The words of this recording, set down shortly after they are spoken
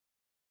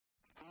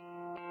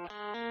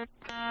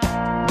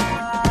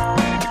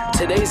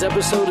Today's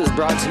episode is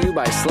brought to you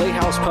by Slay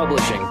House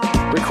Publishing,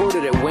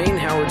 recorded at Wayne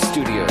Howard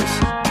Studios.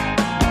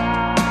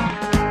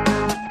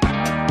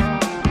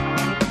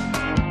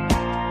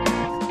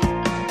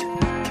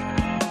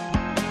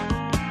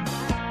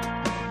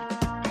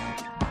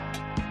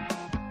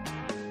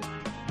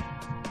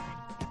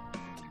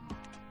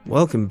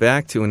 Welcome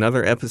back to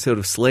another episode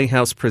of Slay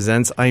House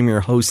Presents. I'm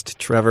your host,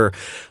 Trevor.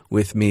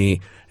 With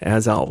me,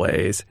 as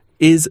always,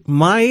 is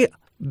my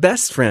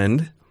best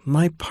friend,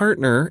 my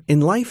partner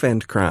in life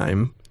and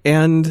crime,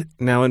 and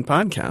now in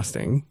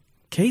podcasting,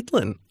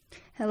 Caitlin.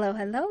 Hello,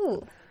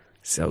 hello.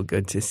 So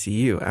good to see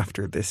you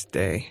after this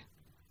day.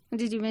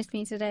 Did you miss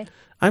me today?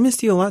 I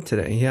missed you a lot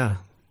today, yeah.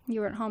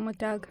 You were at home with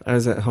Doug? I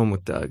was at home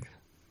with Doug.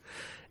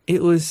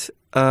 It was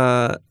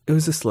a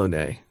slow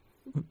day,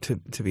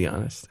 to be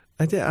honest.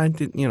 I did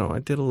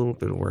a little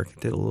bit of work,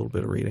 did a little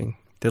bit of reading,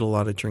 did a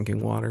lot of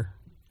drinking water.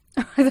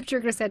 I thought you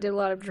were going to say I did a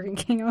lot of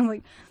drinking. I was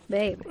like,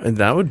 babe. And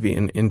that would be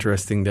an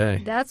interesting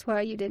day. That's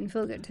why you didn't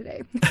feel good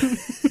today.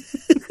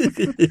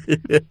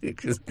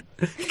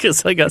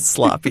 Because I got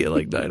sloppy at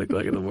like 9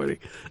 o'clock in the morning.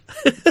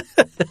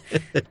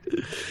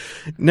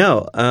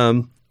 No,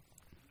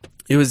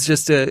 it was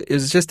just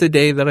a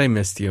day that I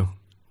missed you.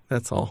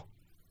 That's all.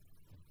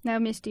 I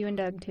missed you and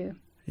Doug too.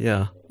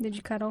 Yeah. Did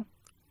you cuddle?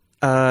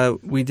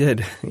 We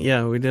did.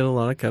 Yeah, we did a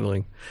lot of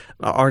cuddling.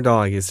 Our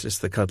dog is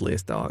just the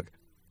cuddliest dog.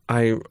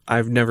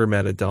 I've never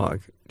met a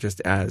dog just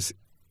as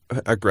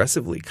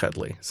aggressively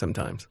cuddly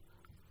sometimes.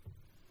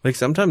 Like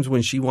sometimes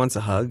when she wants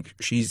a hug,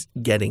 she's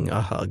getting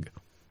a hug.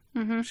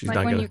 Mm-hmm. She's like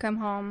not when gonna... you come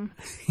home.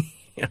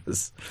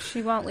 Yes.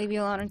 She won't leave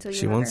you alone until you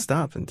She hug won't her.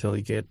 stop until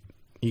you get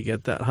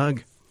that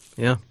hug.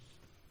 Yeah.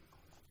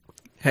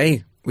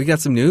 Hey, we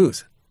got some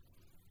news.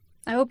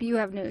 I hope you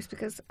have news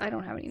because I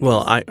don't have any news.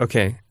 Well, I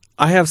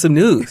have some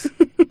news.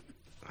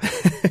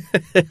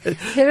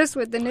 Hit us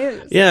with the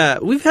news. Yeah,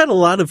 we've had a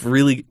lot of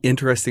really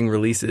interesting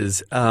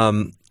releases.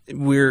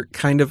 We're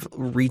kind of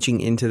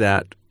reaching into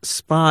that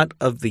spot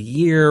of the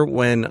year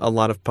when a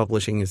lot of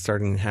publishing is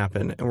starting to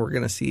happen, and we're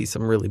going to see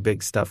some really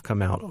big stuff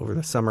come out over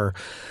the summer.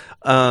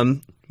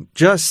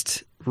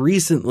 Just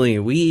recently,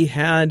 we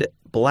had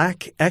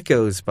Black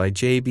Echoes by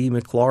J.B.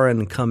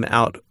 McLaurin come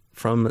out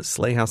from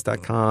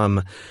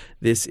slayhouse.com.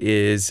 This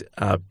is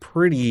a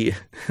pretty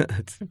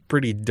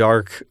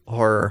dark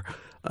horror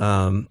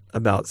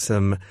about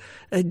some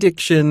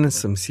addiction,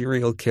 some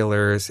serial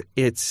killers.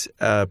 It's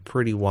a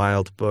pretty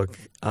wild book.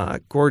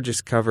 Gorgeous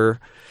cover.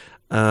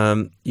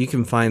 You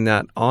can find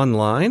that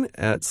online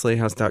at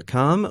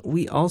slayhouse.com.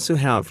 We also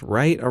have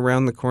right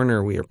around the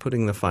corner, we are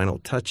putting the final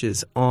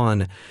touches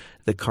on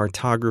The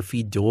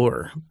Cartography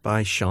Door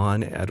by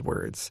Sean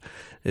Edwards.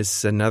 This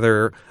is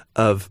another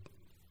of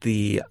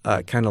the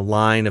kind of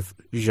line of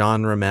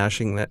genre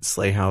mashing that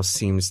Slay House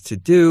seems to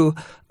do.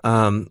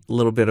 A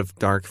little bit of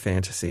dark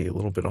fantasy, a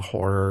little bit of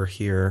horror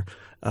here,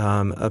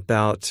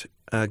 about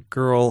a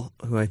girl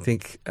who I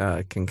think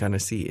can kind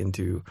of see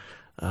into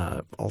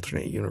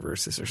alternate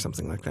universes or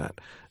something like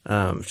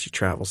that. She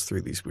travels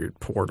through these weird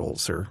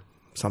portals or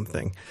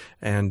something,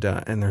 and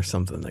there's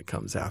something that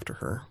comes after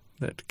her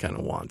that kind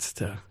of wants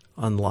to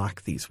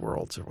unlock these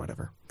worlds or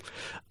whatever.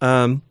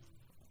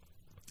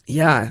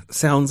 Yeah,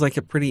 sounds like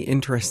a pretty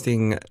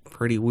interesting,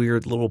 pretty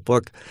weird little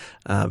book,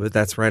 but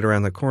that's right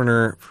around the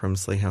corner from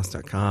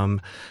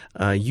slayhouse.com.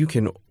 You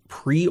can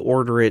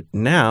pre-order it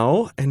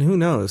now, and who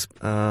knows,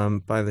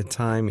 by the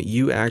time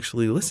you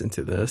actually listen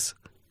to this,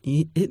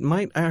 it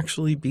might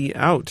actually be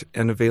out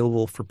and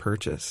available for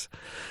purchase.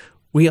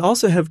 We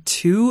also have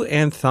 2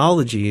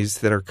 anthologies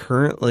that are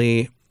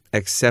currently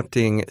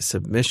accepting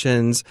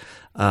submissions,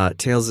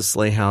 Tales of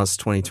Slay House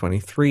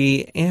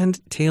 2023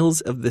 and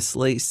Tales of the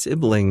Slay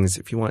Siblings.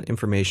 If you want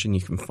information, you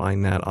can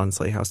find that on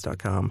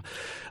slayhouse.com.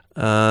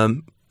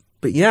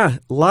 But yeah,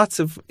 lots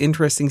of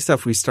interesting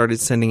stuff. We started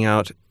sending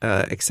out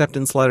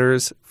acceptance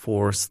letters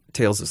for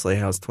Tales of Slay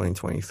House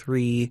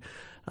 2023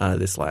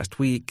 this last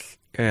week,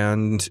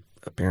 and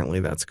apparently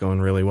that's going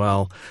really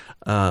well.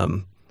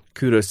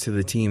 Kudos to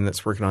the team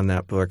that's working on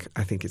that book.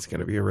 I think it's going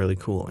to be a really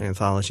cool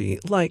anthology,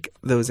 like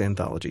those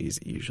anthologies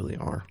usually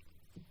are.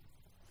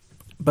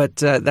 But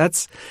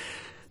that's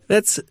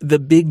the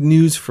big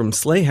news from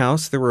Slay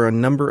House. There were a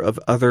number of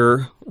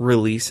other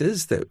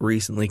releases that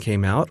recently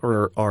came out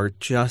or are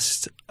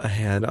just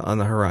ahead on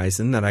the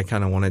horizon that I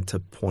kind of wanted to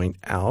point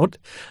out.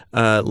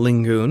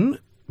 Lingun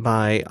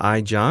by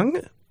Ai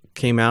Zhang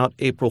came out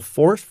April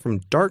 4th from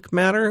Dark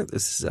Matter.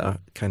 This is a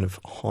kind of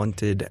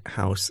haunted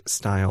house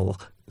style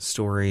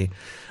story,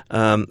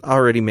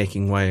 already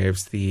making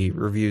waves. The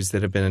reviews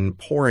that have been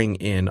pouring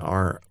in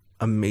are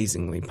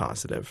amazingly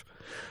positive.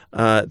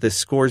 The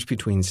Scores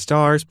Between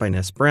Stars by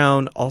Ness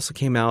Brown also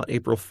came out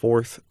April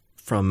 4th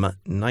from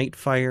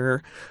Nightfire.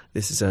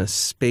 This is a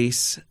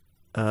space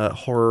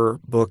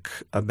horror book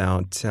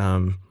about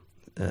a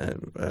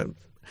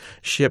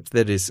ship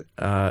that is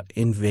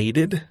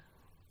invaded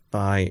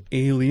by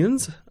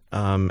aliens.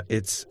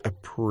 It's a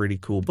pretty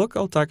cool book.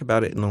 I'll talk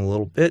about it in a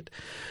little bit.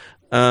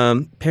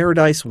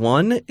 Paradise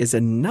 1 is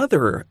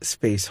another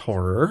space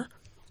horror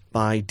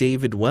by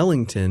David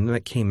Wellington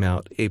that came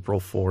out April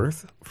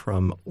 4th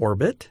from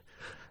Orbit.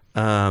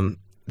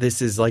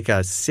 This is like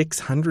a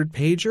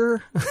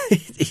 600-pager.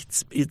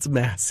 It's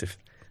massive.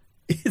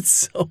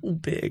 It's so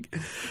big.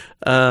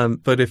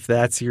 But if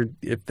that's your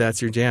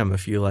jam,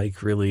 if you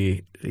like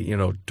really,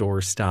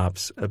 door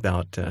stops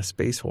about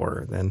space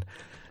horror, then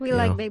We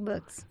like big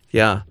books.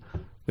 yeah,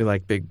 we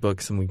like big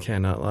books and we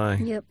cannot lie.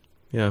 Yep.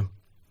 Yeah.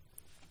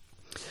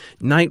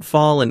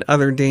 Nightfall and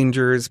Other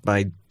Dangers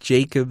by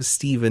Jacob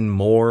Stephen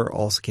Moore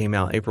also came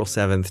out April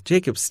 7th.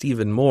 Jacob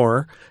Stephen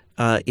Moore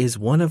is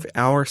one of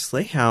our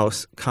Slay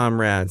House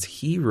comrades.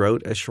 He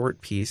wrote a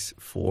short piece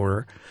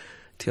for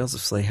Tales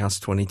of Slay House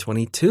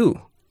 2022.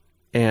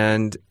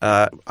 And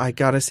I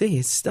gotta say,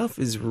 his stuff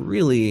is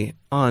really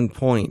on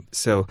point.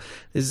 So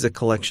this is a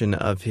collection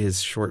of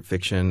his short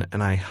fiction,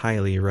 and I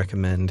highly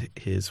recommend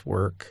his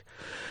work.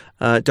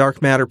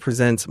 Dark Matter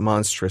Presents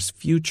Monstrous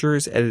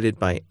Futures, edited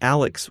by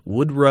Alex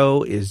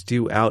Woodrow, is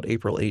due out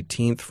April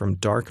 18th from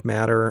Dark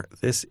Matter.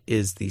 This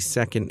is the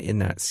second in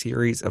that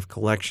series of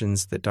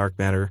collections that Dark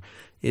Matter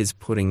is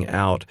putting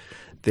out.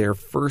 Their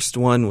first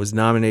one was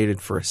nominated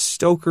for a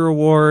Stoker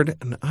Award,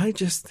 and I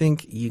just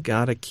think you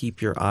got to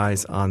keep your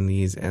eyes on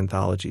these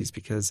anthologies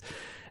because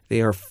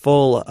they are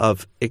full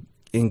of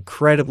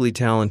incredibly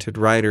talented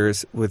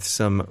writers with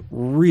some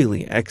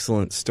really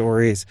excellent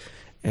stories.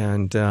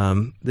 And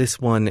this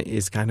one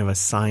is kind of a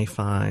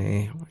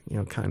sci-fi,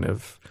 kind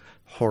of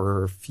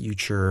horror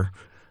future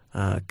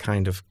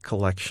kind of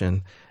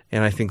collection.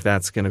 And I think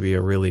that's going to be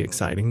a really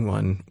exciting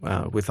one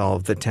with all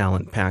of the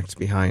talent packed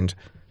behind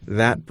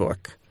that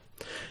book.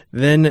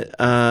 Then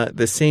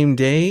the same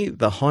day,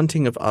 The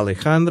Haunting of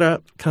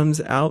Alejandra comes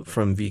out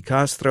from V.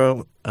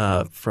 Castro,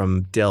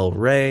 from Del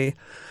Rey.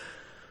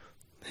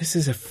 This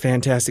is a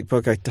fantastic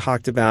book. I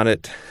talked about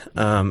it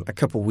a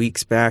couple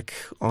weeks back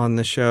on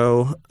the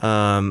show.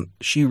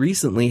 She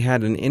recently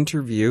had an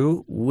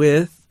interview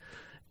with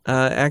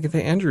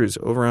Agatha Andrews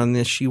over on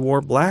the She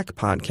Wore Black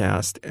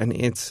podcast, and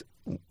it's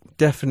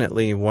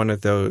definitely one of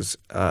those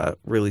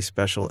really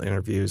special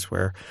interviews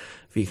where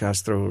V.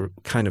 Castro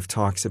kind of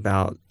talks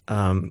about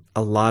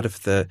a lot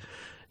of the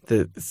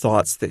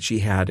thoughts that she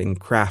had in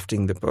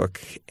crafting the book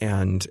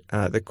and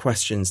the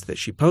questions that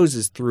she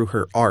poses through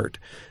her art.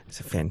 It's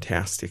a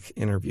fantastic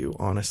interview,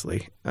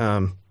 honestly.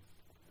 One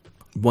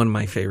of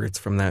my favorites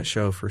from that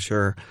show for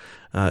sure.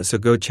 So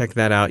go check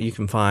that out. You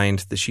can find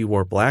the She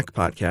Wore Black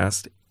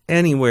podcast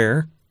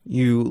anywhere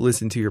you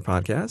listen to your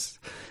podcasts.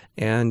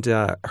 And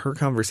her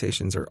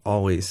conversations are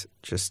always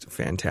just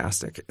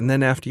fantastic. And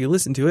then after you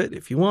listen to it,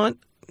 if you want,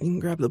 you can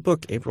grab the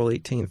book April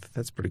 18th.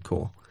 That's pretty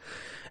cool.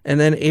 And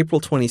then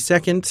April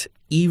 22nd,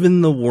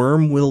 Even the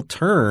Worm Will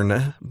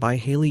Turn by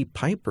Haley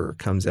Piper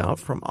comes out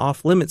from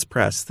Off Limits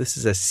Press. This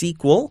is a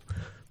sequel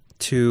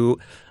to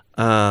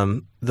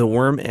The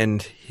Worm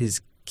and His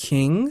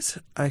Kings,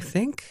 I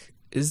think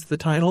is the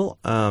title.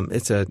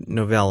 It's a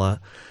novella,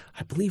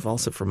 I believe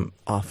also from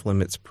Off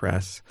Limits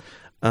Press.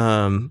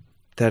 That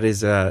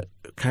is a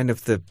kind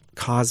of the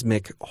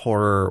cosmic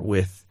horror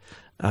with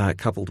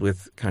coupled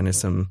with kind of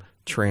some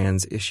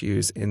trans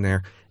issues in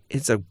there.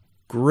 It's a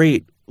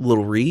great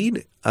little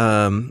read,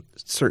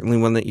 certainly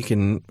one that you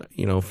can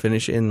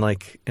finish in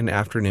like an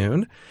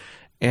afternoon,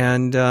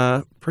 and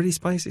pretty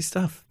spicy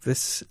stuff.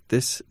 This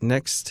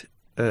next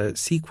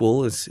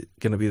sequel is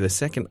going to be the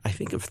second, I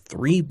think, of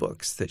 3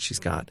 books that she's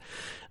got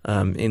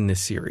in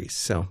this series.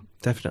 So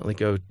definitely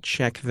go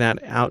check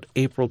that out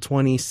April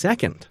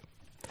 22nd.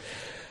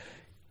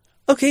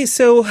 Okay,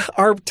 so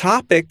our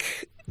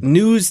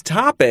news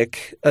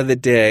topic of the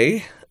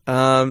day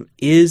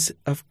is,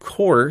 of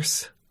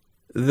course,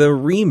 the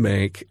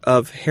remake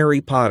of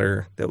Harry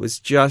Potter that was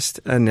just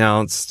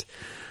announced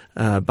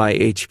by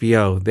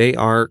HBO. They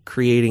are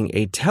creating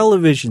a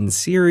television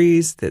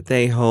series that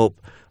they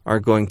hope are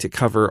going to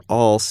cover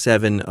all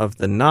 7 of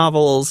the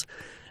novels,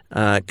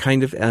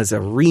 kind of as a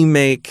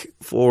remake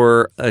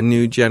for a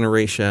new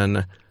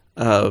generation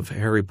of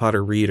Harry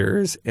Potter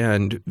readers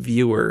and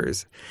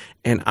viewers.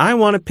 And I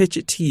want to pitch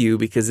it to you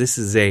because this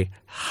is a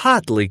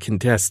hotly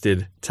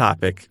contested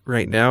topic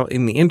right now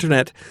in the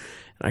internet.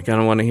 I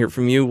kind of want to hear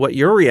from you what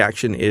your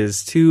reaction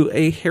is to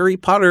a Harry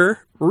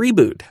Potter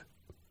reboot.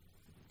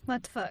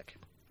 What the fuck?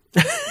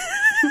 This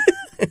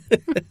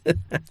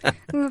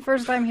is the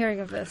first time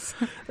hearing of this.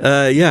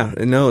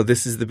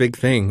 This is the big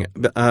thing.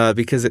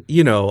 Because,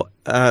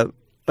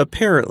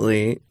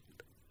 apparently,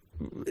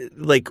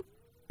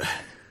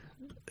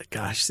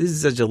 gosh, this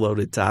is such a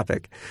loaded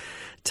topic.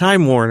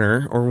 Time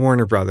Warner, or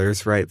Warner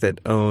Brothers, right,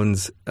 that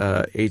owns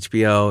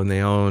HBO, and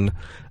they own...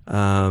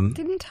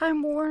 Didn't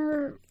Time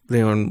Warner...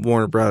 They own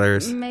Warner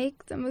Brothers.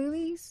 Make the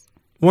movies?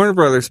 Warner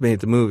Brothers made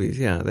the movies,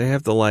 yeah. They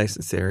have the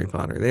license to Harry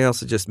Potter. They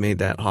also just made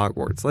that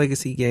Hogwarts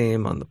Legacy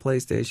game on the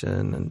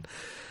PlayStation and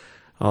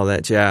all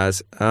that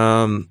jazz.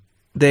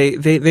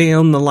 They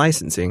own the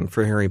licensing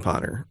for Harry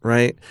Potter,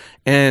 right?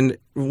 And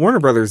Warner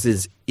Brothers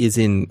is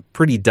in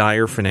pretty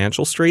dire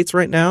financial straits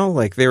right now.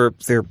 Like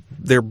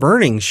they're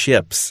burning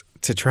ships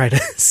to try to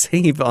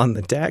save on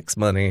the tax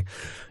money,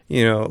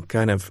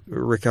 kind of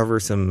recover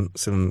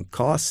some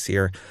costs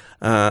here,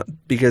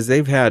 because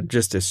they've had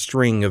just a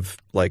string of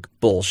like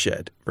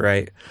bullshit,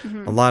 right?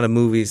 A lot of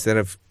movies that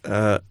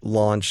have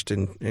launched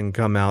and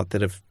come out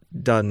that have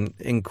done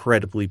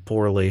incredibly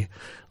poorly,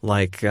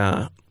 like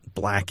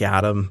Black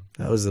Adam.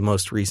 That was the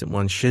most recent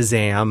one.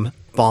 Shazam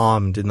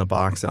bombed in the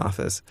box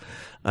office.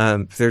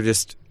 They're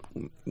just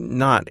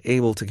not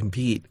able to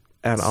compete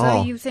at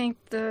all. So you think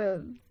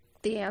the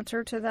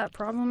answer to that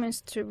problem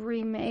is to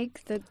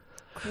remake the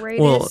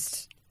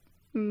greatest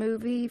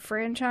movie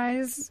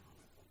franchise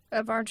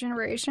of our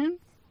generation?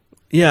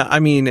 Yeah, I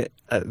mean,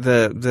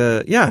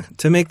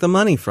 to make the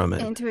money from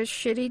it. Into a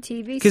shitty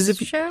TV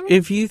show?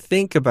 If you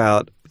think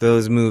about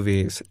those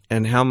movies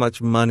and how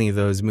much money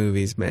those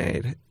movies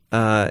made,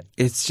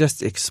 it's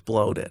just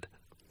exploded.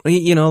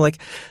 Like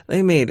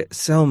they made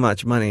so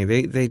much money.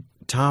 They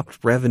topped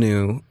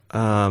revenue.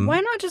 Why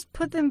not just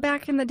put them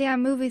back in the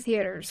damn movie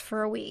theaters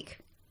for a week?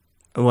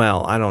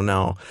 Well, I don't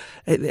know.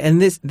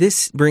 And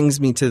this brings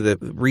me to the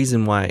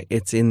reason why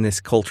it's in this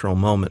cultural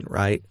moment,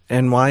 right?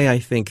 And why I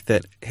think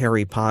that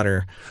Harry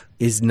Potter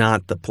is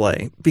not the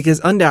play.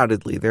 Because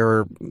undoubtedly there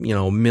are,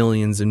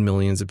 millions and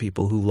millions of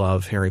people who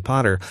love Harry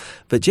Potter.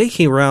 But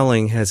J.K.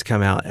 Rowling has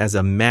come out as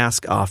a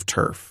mask off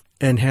turf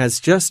and has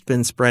just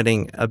been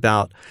spreading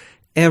about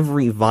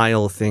every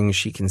vile thing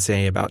she can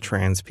say about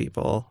trans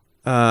people.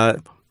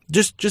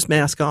 Just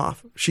mask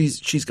off.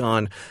 She's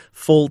gone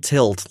full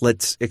tilt.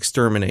 Let's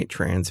exterminate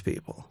trans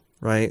people,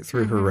 right?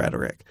 Through her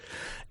rhetoric.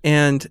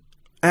 And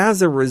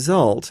as a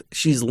result,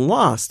 she's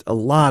lost a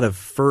lot of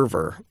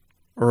fervor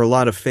or a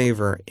lot of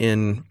favor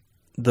in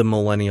the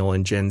millennial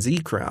and Gen Z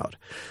crowd.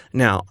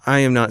 Now, I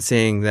am not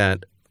saying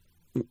that,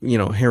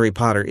 Harry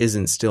Potter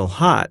isn't still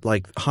hot.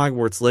 Like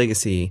Hogwarts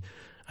Legacy,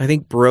 I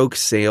think broke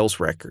sales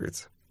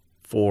records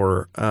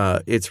for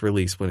its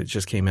release when it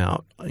just came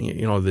out,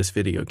 this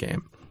video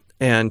game.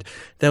 And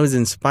that was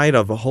in spite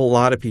of a whole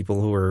lot of people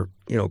who were,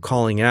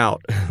 calling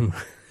out,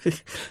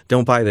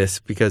 don't buy this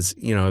because,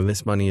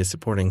 this money is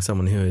supporting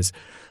someone who is,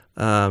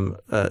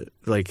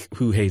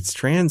 who hates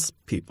trans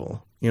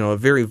people. A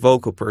very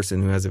vocal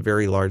person who has a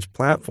very large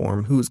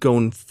platform who's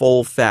going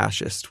full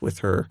fascist with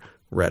her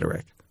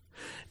rhetoric.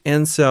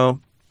 And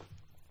so,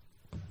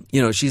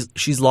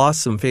 she's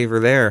lost some favor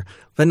there,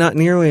 but not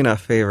nearly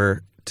enough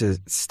favor to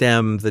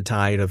stem the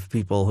tide of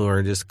people who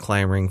are just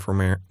clamoring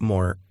for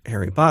more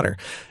Harry Potter.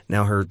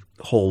 Now her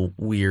whole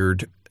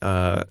weird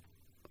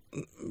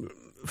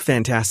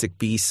Fantastic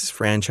Beasts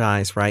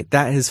franchise, right?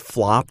 That has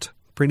flopped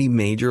pretty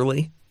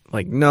majorly.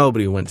 Like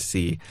nobody went to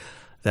see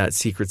that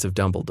Secrets of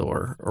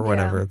Dumbledore or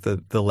whatever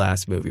the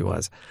last movie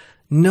was.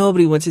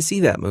 Nobody went to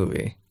see that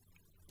movie.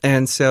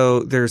 And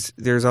so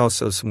there's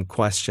also some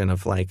question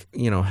of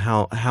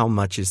how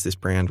much is this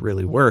brand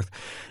really worth?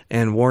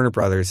 And Warner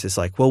Brothers is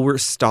like, well, we're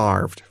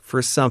starved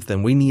for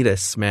something. We need a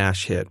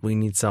smash hit. We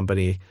need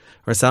somebody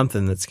or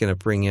something that's going to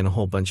bring in a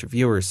whole bunch of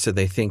viewers. So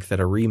they think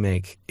that a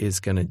remake is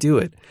going to do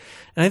it.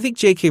 And I think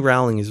J.K.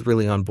 Rowling is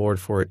really on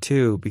board for it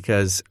too,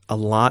 because a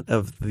lot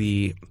of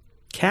the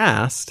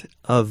cast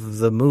of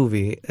the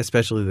movie,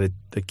 especially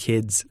the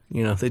kids,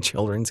 the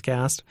children's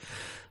cast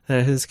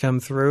that has come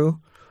through,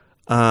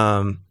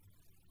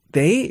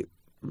 they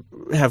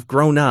have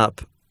grown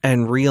up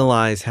and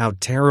realize how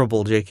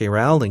terrible J.K.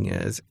 Rowling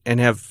is and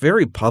have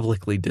very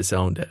publicly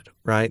disowned it,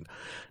 right?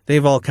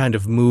 They've all kind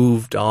of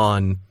moved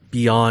on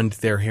beyond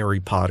their Harry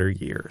Potter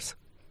years.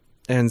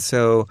 And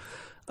so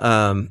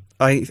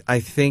I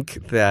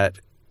think that,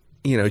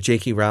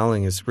 J.K.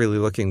 Rowling is really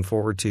looking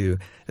forward to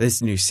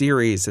this new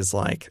series is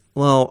like,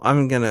 well,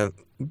 I'm going to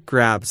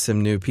grab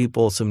some new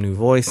people, some new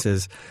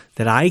voices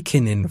that I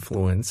can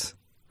influence,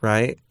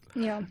 right?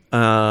 Yeah.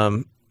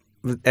 That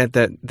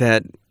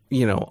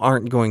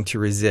aren't going to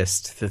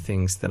resist the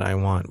things that I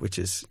want, which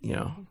is,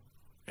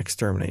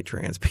 exterminate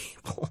trans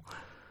people.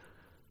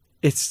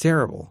 It's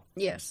terrible.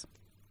 Yes.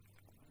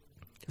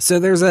 So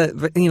this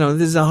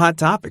is a hot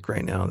topic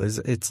right now.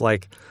 It's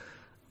like,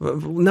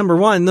 number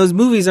one, those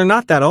movies are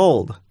not that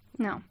old.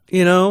 No.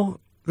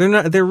 They're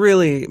not. They're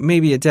really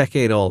maybe a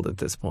decade old at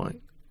this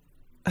point.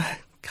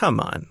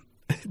 Come on.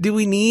 Do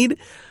we need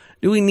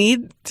to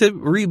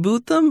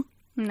reboot them?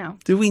 No.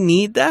 Do we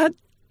need that?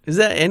 Is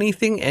that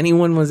anything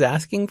anyone was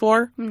asking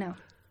for? No.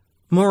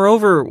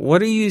 Moreover,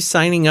 what are you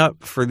signing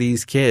up for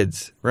these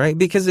kids, right?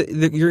 Because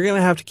you're going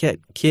to have to get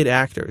kid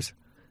actors.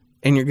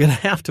 And you're going to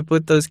have to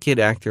put those kid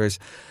actors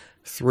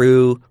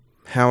through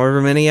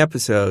however many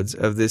episodes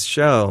of this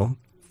show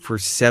for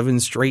 7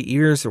 straight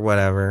years or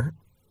whatever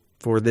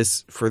for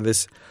this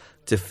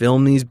to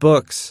film these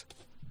books.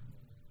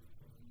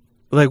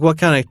 Like, what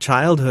kind of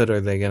childhood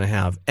are they going to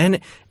have? And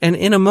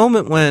in a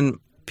moment when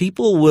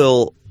people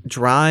will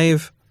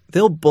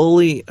they'll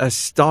bully a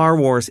Star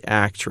Wars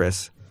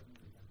actress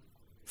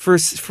for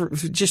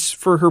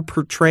her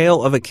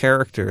portrayal of a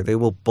character. They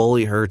will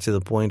bully her to the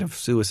point of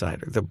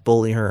suicide, or they'll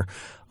bully her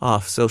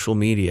off social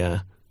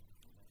media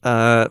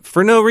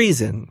for no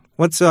reason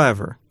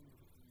whatsoever.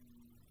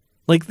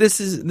 Like, this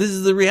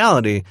is the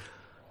reality.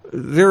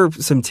 there are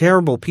some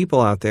terrible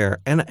people out there,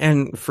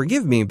 and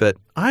forgive me, but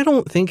I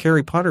don't think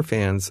Harry Potter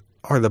fans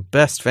are the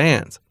best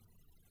fans.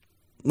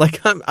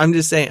 Like, I'm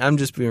just saying, I'm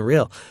just being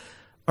real.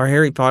 Are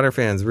Harry Potter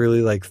fans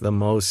really like the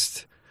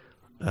most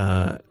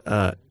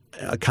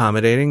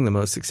accommodating, the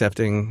most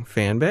accepting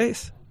fan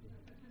base?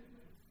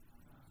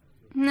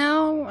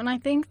 No, and I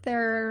think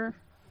they're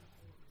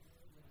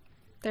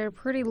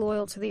pretty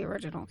loyal to the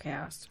original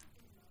cast.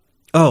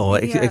 Oh,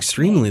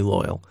 extremely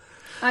loyal.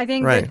 I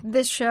think that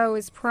this show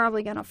is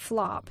probably going to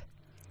flop.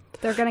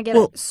 They're going to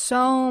get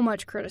so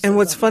much criticism. And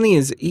what's funny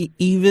is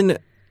even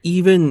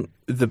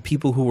the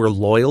people who were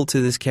loyal to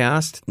this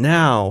cast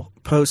now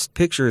post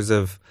pictures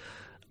of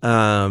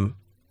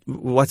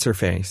what's her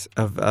face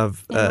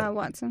of Emma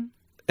Watson.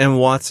 Emma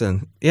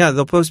Watson. Yeah,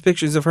 they'll post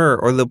pictures of her,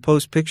 or they'll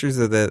post pictures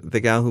of the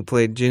gal who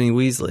played Ginny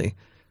Weasley,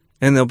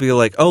 and they'll be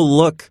like, "Oh,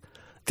 look,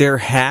 they're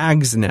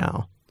hags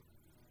now."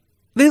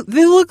 They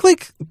look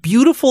like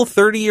beautiful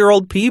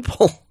 30-year-old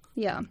people.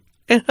 Yeah.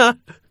 And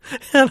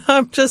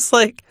I'm just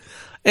like,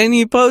 and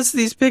you post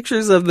these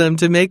pictures of them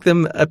to make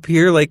them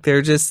appear like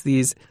they're just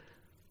these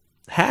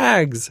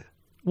hags.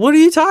 What are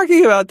you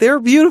talking about? They're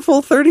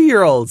beautiful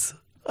 30-year-olds.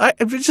 What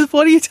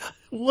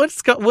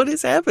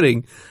is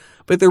happening?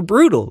 But they're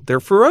brutal.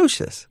 They're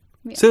ferocious.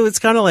 Yeah. So it's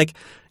kind of like,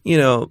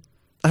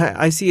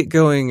 I see it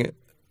going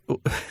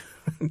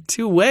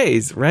two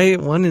ways,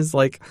 right? One is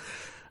like,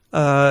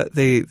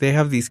 they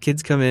have these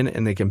kids come in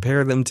and they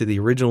compare them to the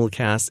original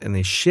cast and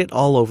they shit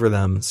all over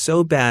them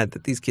so bad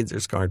that these kids are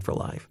scarred for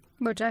life.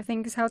 Which I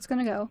think is how it's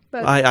going to go.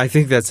 But I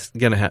think that's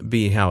going to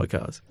be how it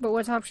goes. But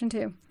what's option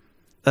 2?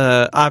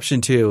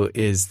 Option 2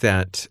 is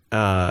that,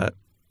 they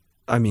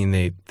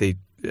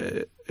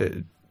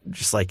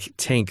just like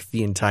tank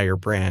the entire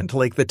brand.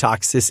 Like the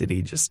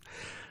toxicity just,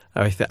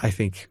 I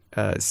think,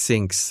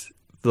 sinks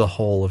the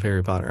whole of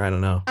Harry Potter. I don't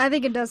know. I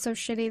think it does so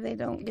shitty they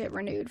don't get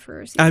renewed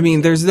for a season. I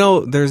mean, there's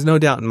no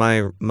doubt in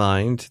my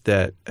mind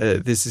that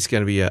this is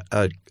going to be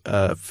a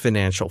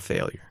financial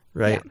failure,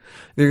 right? Yeah.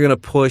 They're going to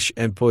push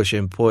and push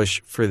and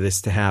push for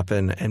this to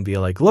happen and be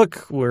like,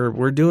 look,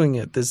 we're doing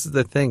it. This is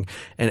the thing.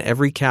 And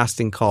every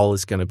casting call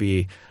is going to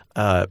be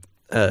a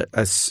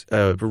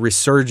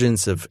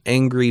resurgence of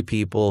angry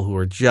people who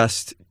are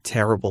just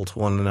terrible to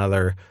one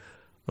another.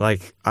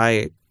 Like,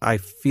 I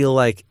feel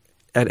like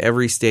at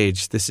every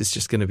stage, this is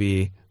just going to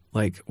be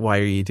like, why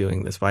are you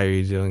doing this? Why are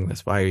you doing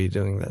this? Why are you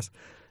doing this?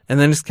 And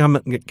then it's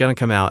going to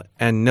come out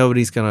and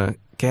nobody's going to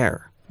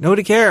care.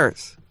 Nobody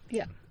cares.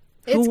 Yeah.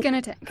 It's going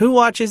to take. Who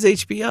watches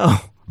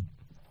HBO?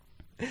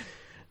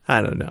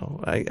 I don't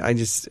know. I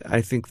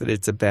think that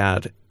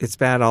it's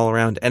bad all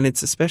around. And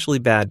it's especially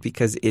bad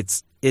because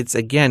it's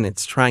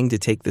trying to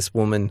take this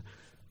woman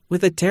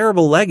with a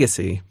terrible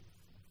legacy,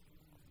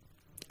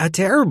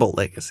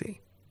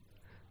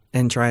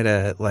 and try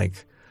to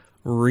like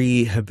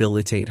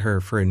rehabilitate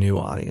her for a new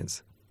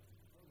audience.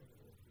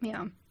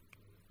 Yeah.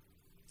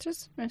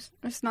 It's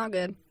not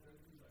good.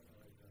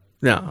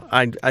 No,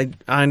 I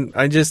don't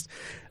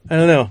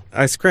know.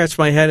 I scratch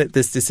my head at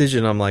this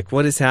decision. I'm like,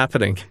 what is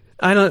happening?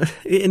 Do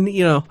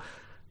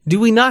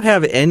we not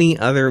have any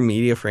other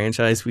media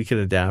franchise we could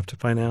adapt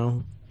by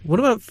now? What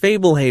about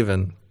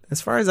Fablehaven?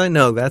 As far as I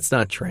know, that's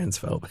not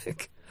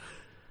transphobic.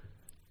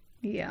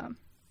 Yeah.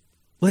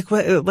 Like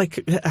what?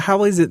 Like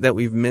how is it that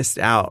we've missed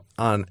out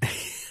on?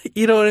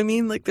 You know what I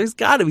mean? Like there's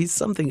got to be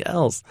something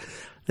else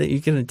that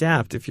you can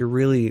adapt if you're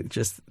really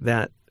just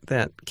that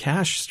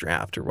cash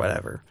strapped or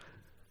whatever.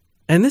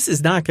 And this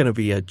is not going to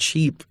be a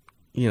cheap,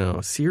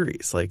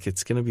 series. Like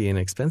it's going to be an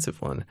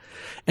expensive one.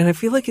 And I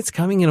feel like it's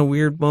coming in a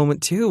weird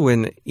moment too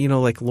when,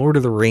 like Lord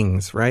of the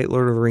Rings, right?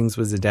 Lord of the Rings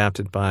was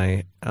adapted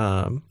by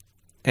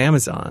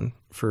Amazon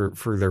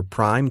for their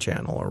Prime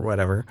channel or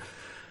whatever.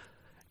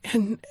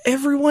 And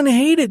everyone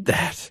hated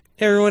that.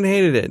 Everyone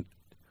hated it.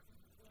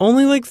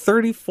 Only like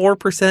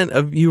 34%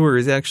 of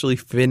viewers actually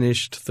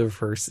finished the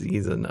first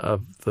season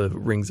of the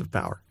Rings of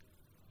Power.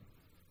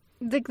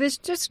 Like this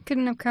just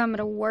couldn't have come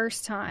at a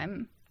worse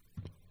time.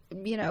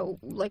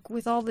 Like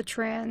with all the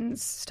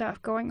trans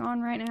stuff going on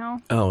right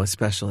now. Oh,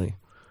 especially.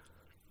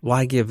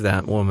 Why give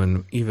that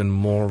woman even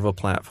more of a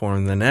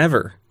platform than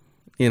ever?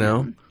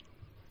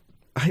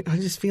 I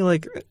just feel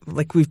like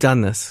we've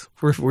done this.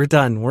 We're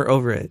done. We're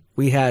over it.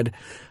 We had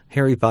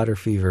Harry Potter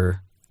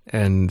fever,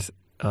 and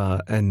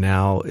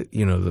now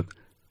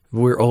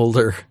we're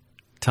older.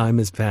 Time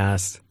has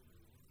passed.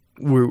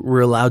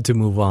 We're allowed to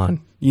move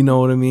on. You know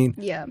what I mean?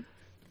 Yeah.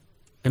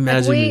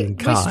 Imagine being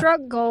caught. We struck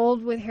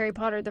gold with Harry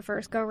Potter the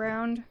first go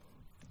round.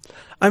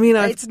 I mean,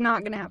 it's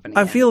not going to happen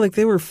again. I feel like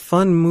they were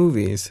fun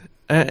movies.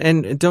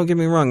 And don't get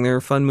me wrong, they were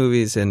fun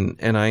movies, and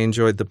I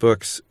enjoyed the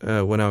books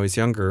when I was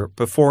younger,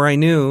 before I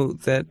knew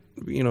that,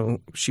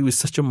 she was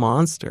such a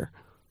monster.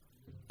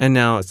 And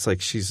now it's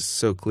like she's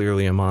so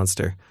clearly a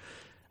monster.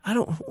 I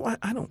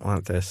don't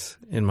want this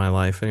in my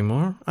life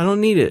anymore. I don't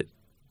need it.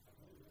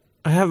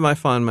 I have my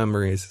fond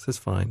memories. This is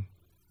fine.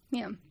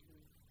 Yeah.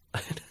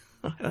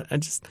 I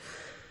just...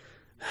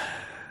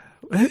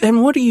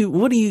 And what are you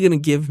going to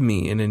give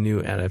me in a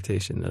new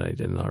adaptation that I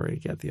didn't already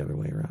get the other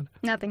way around?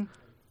 Nothing.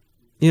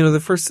 You know,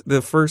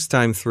 the first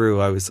time through,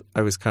 I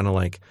was kind of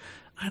like,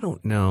 I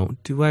don't know.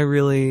 Do I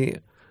really?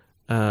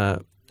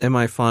 Am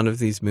I fond of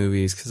these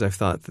movies? Because I've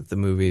thought that the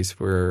movies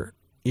were,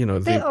 you know,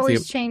 they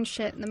always change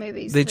shit in the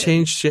movies. They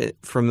changed shit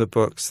from the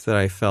books that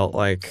I felt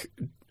like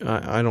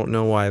I don't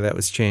know why that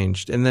was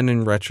changed. And then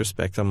in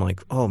retrospect, I'm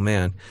like, oh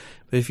man.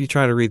 But if you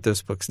try to read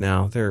those books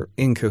now, they're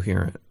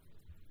incoherent.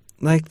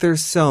 Like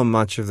there's so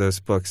much of those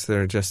books that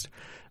are just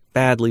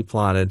badly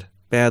plotted,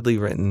 badly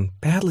written,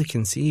 badly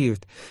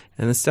conceived.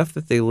 And the stuff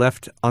that they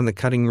left on the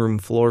cutting room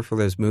floor for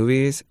those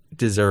movies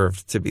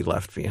deserved to be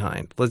left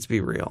behind. Let's be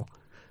real.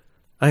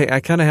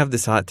 I kind of have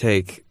this hot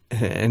take,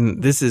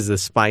 and this is a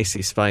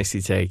spicy,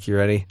 spicy take. You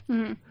ready?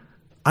 Mm-hmm.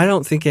 I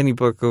don't think any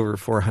book over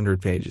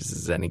 400 pages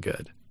is any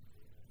good.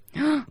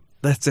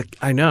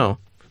 I know.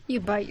 You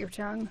bite your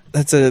tongue.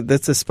 That's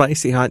a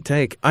spicy hot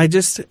take. I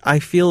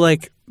feel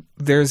like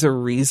there's a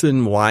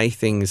reason why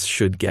things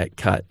should get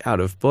cut out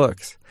of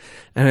books.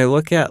 And I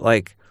look at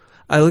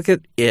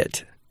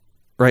It,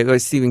 right, by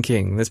Stephen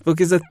King. This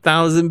book is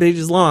 1,000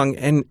 pages long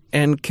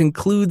and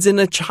concludes in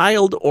a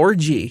child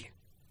orgy.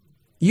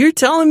 You're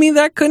telling me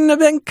that couldn't have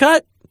been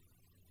cut?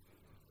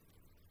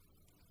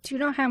 Do you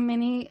know how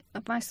many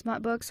of my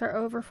smut books are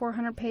over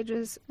 400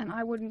 pages and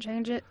I wouldn't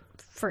change it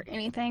for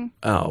anything?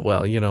 Oh,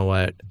 well, you know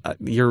what?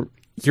 You're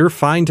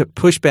fine to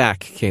push back,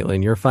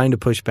 Caitlin. You're fine to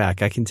push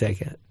back. I can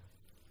take it.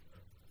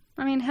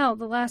 I mean, hell,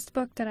 the last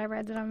book that I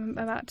read that I'm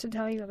about to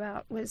tell you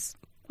about was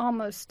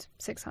almost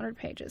 600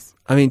 pages.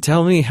 I mean,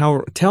 tell me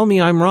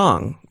I'm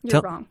wrong.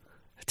 You're wrong.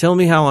 Tell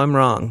me how I'm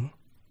wrong.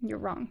 You're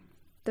wrong.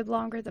 The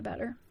longer, the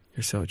better.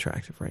 You're so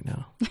attractive right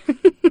now.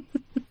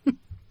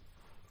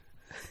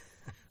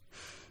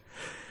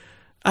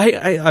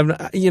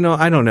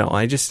 I don't know.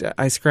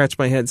 I scratch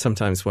my head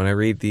sometimes when I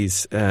read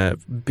these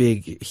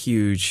big,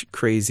 huge,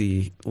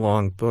 crazy,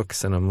 long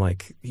books, and I'm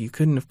like, you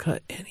couldn't have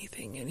cut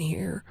anything in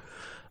here.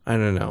 I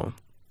don't know.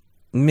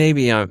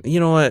 Maybe you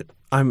know what?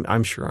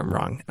 I'm sure I'm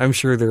wrong. I'm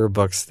sure there are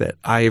books that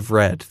I've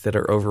read that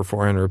are over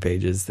 400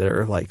 pages that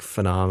are like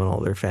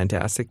phenomenal. They're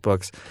fantastic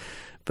books,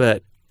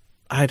 but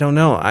I don't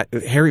know.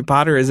 Harry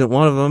Potter isn't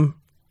one of them.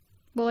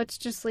 Well, let's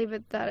just leave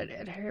it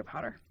at Harry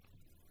Potter.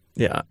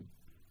 Yeah.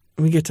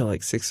 We get to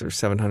like 600 or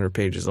 700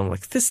 pages. I'm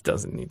like, this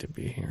doesn't need to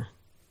be here.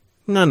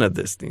 None of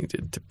this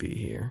needed to be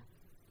here.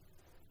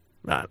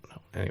 I don't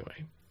know.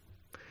 Anyway.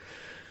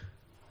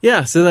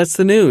 Yeah, so that's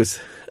the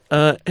news.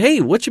 Hey,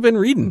 what you been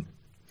reading?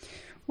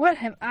 What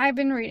have I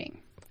been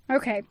reading?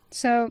 Okay,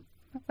 so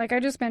like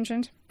I just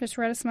mentioned, just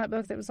read a smut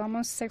book that was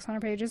almost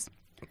 600 pages.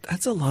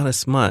 That's a lot of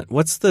smut.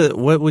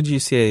 What would you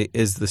say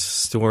is the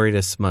story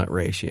to smut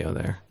ratio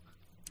there?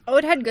 Oh,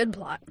 it had good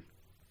plot.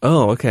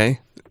 Oh, okay.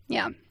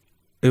 Yeah.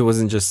 It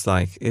wasn't just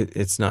like,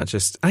 it's not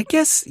just, I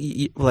guess,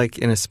 like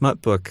in a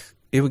smut book,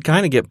 it would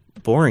kind of get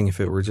boring if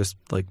it were just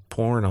like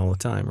porn all the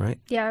time, right?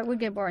 Yeah, it would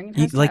get boring.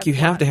 You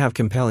have to have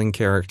compelling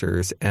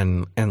characters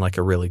and like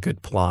a really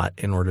good plot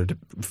in order to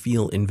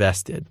feel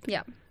invested.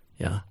 Yeah.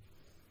 Yeah.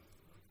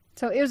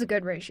 So it was a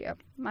good ratio.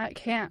 I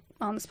can't,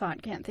 on the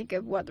spot, can't think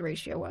of what the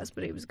ratio was,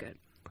 but it was good.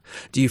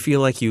 Do you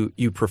feel like you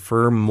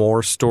prefer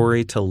more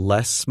story to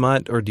less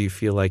smut, or do you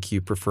feel like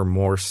you prefer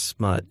more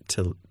smut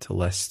to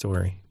less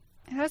story?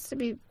 It has to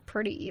be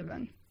pretty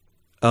even.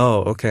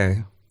 Oh,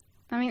 okay.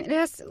 I mean, it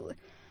has to...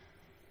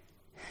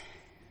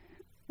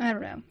 I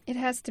don't know. It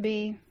has to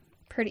be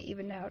pretty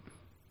evened out.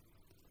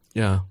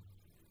 Yeah.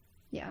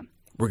 Yeah.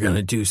 We're going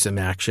to do some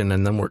action,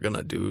 and then we're going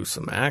to do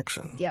some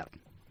action. Yep.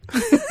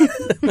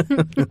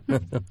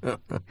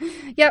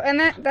 Yep, and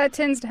that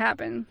tends to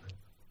happen.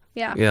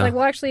 Yeah. Like,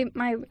 well, actually,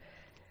 my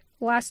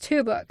last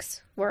two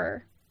books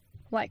were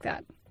like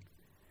that.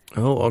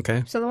 Oh,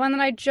 okay. So the one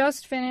that I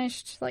just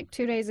finished like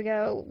 2 days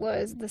ago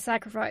was The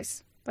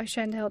Sacrifice by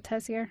Chantal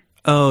Tessier.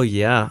 Oh,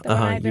 yeah.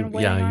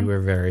 You were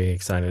very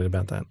excited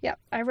about that. Yep.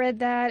 I read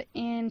that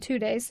in 2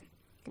 days.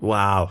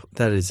 Wow.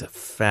 That is a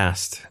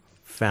fast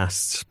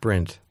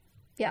sprint.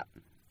 Yep.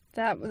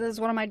 That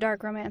was one of my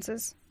dark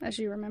romances, as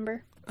you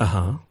remember.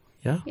 Uh-huh.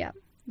 Yeah. Yeah.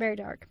 Very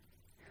dark.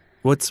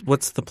 What's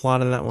the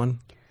plot of that one?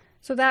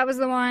 So that was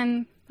the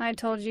one I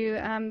told you.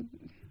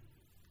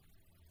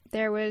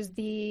 There was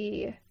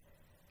the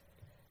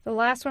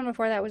last one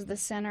before that was the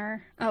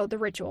center. Oh, the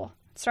ritual.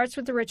 It starts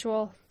with the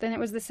ritual, then it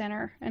was the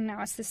center, and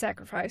now it's the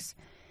sacrifice.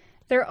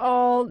 They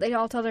all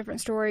tell different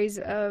stories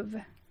of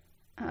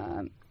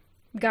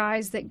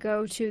guys that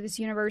go to this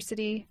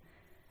university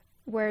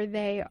where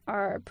they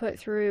are put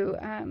through.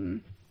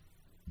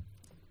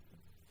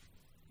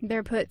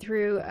 They're put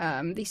through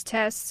these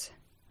tests.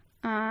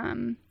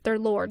 They're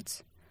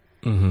lords.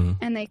 Mm-hmm.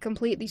 And they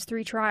complete these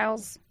 3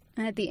 trials,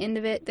 and at the end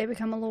of it, they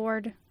become a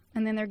lord,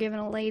 and then they're given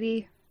a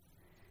lady,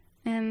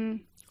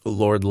 and the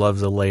Lord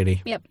loves a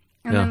lady. Yep,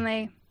 and then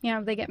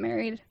they get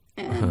married,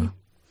 and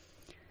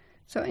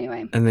so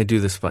anyway, and they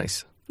do the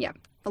spice. Yeah,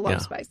 a lot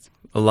of spice.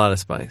 A lot of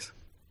spice.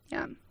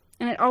 Yeah,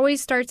 and it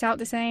always starts out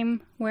the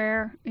same,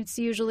 where it's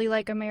usually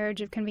like a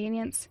marriage of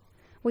convenience.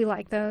 We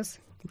like those.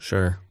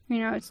 Sure. You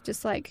know, it's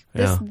just like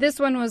this. Yeah. This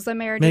one was a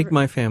marriage. Make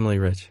my family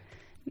rich.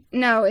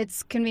 No,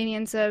 it's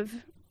convenience of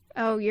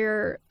oh,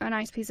 you're a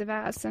nice piece of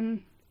ass,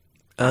 and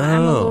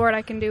I'm a lord,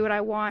 I can do what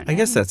I want. I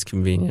guess that's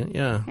convenient,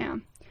 yeah. Yeah.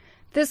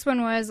 This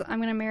one was, I'm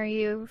going to marry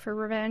you for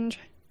revenge.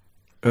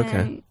 Okay.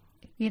 And,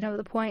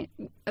 the point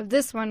of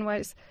this one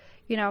was,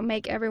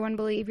 make everyone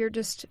believe you're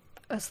just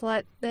a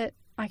slut that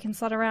I can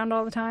slut around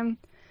all the time.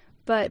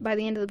 But by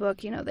the end of the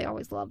book, they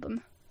always love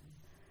them.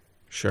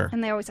 Sure.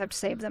 And they always have to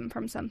save them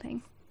from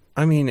something.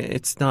 I mean,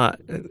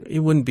 it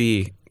wouldn't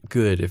be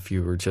good if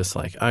you were just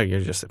like, oh,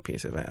 you're just a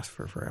piece of ass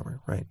for forever,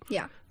 right?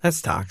 Yeah.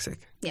 That's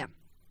toxic. Yeah.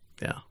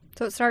 Yeah.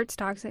 So it starts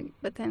toxic,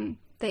 but then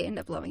they end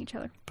up loving each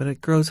other. But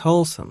it grows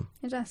wholesome.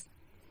 It does.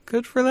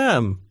 Good for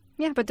them.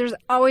 Yeah, but there's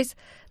always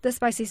the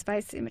spicy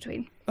spice in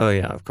between. Oh,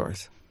 yeah, of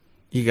course.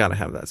 You got to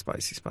have that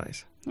spicy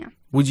spice. Yeah.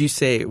 Would you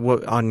say,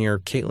 what on your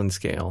Caitlin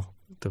scale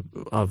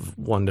of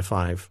 1 to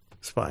 5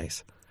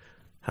 spice,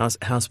 how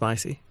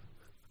spicy?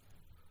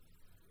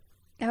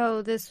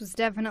 Oh, this was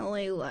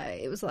definitely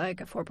it was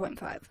like a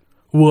 4.5.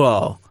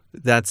 Whoa,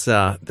 that's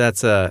not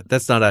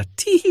a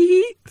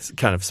tee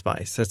kind of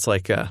spice. That's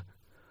like a,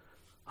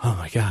 oh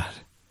my God.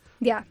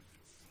 Yeah.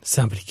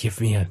 Somebody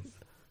give me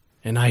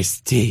an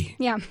iced tea.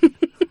 Yeah.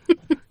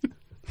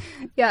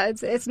 Yeah,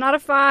 it's not a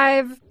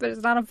 5, but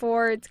it's not a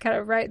 4. It's kind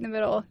of right in the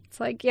middle. It's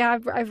like, yeah,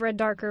 I've read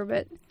darker,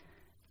 but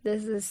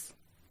this is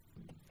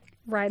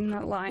right in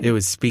that line. It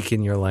was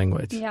speaking your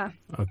language. Yeah.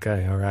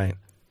 Okay, all right.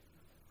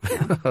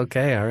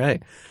 Okay, all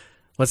right.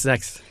 What's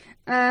next?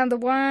 The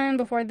one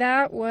before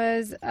that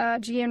was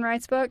G.N.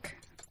 Wright's book,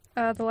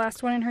 the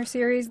last one in her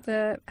series,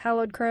 The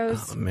Hallowed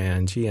Crows. Oh,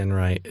 man, G.N.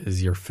 Wright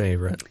is your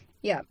favorite.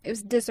 Yeah, it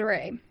was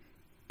Disarray.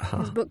 It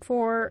was book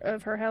 4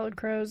 of her Hallowed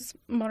Crows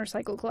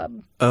Motorcycle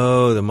Club.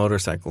 Oh, the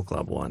Motorcycle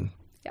Club one.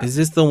 Yeah. Is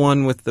this the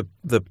one with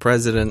the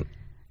president?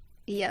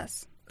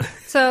 Yes.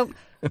 So,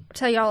 I'll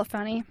tell y'all a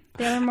funny.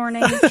 The other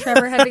morning,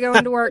 Trevor had to go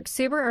into work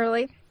super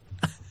early.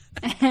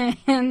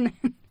 And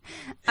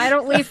I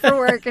don't leave for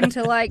work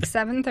until like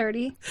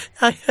 7:30.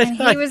 And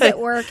he was at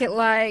work at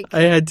like...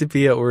 I had to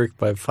be at work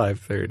by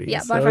 5:30.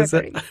 Yeah, by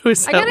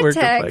 5:30. I got a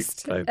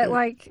text at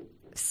like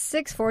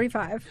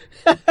 6:45.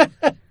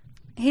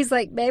 He's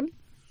like, babe,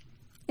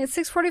 it's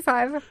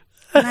 6:45.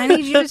 And I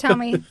need you to tell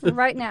me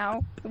right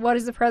now, what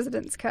is the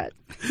president's cut?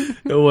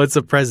 What's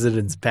a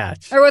president's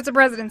patch? Or what's a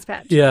president's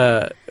patch?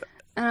 Yeah.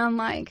 And I'm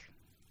like,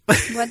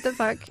 what the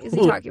fuck is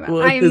he talking about?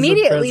 What I is a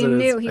immediately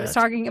president's knew he was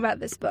patch? talking about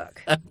this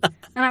book. And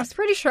I was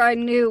pretty sure I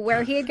knew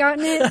where he had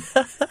gotten it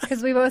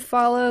because we both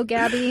follow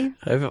Gabby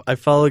I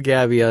follow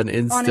Gabby on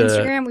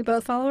Instagram. We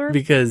both follow her.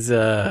 because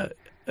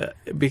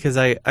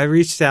I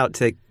reached out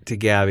to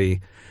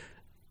Gabby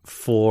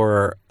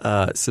for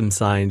some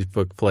signed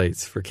book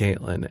plates for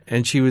Caitlin,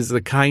 and she was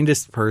the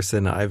kindest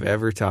person I've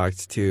ever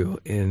talked to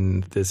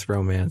in this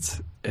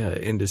romance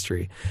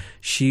industry.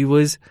 She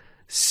was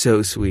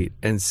so sweet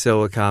and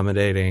so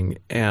accommodating,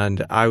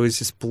 and I was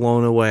just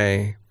blown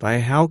away by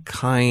how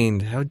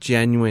kind, how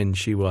genuine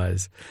she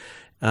was.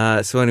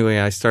 So anyway,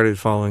 I started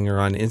following her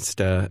on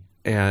Insta,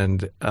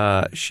 and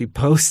she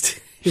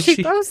posted.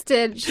 She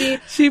posted.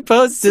 She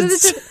posted.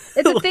 So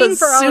it's a thing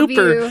for all of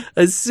you.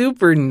 A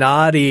super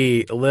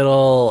naughty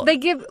little.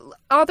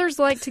 Authors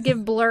like to give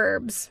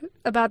blurbs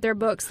about their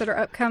books that are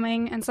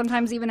upcoming, and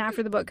sometimes even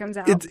after the book comes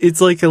out.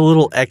 It's like a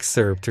little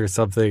excerpt or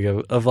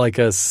something of like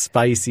a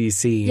spicy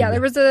scene. Yeah,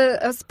 there was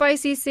a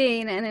spicy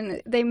scene, and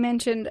then they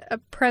mentioned a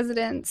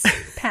president's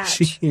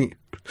patch.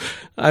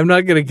 I'm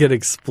not going to get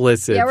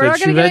explicit. Yeah, we're not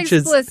going to get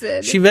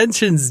explicit. She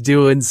mentions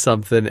doing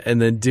something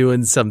and then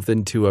doing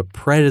something to a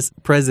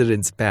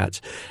president's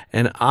patch.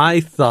 And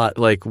I thought,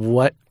 like,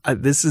 what?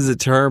 This is a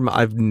term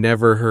I've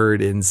never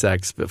heard in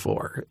sex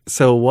before.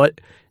 So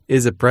what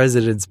is a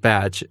president's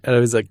patch? And I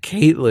was like,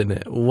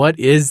 Caitlin, what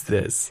is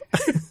this? I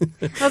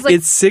was like,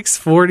 it's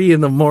 6:40 in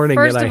the morning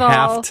and I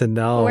have to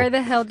know. Where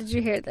the hell did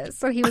you hear this?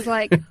 So he was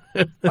like,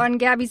 on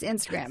Gabby's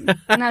Instagram.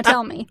 Now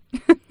tell me.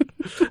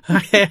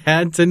 I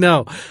had to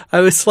know. I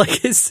was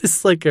like, is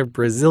this like a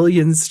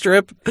Brazilian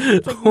strip?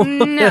 Like,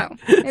 no.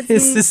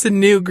 Is this a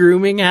new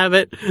grooming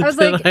habit? I was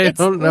like, I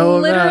don't know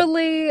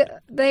literally,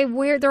 they're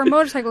a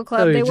motorcycle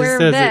club. They wear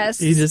vests.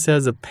 He just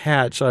has a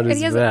patch on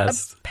his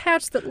vest. A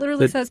patch that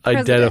literally says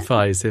president.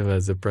 Identifies him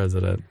as a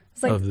president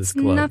of this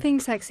club.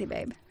 Nothing sexy,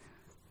 babe.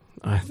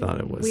 I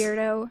thought it was.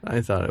 Weirdo. I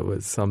thought it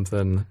was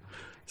something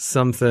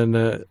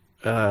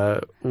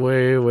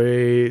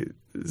way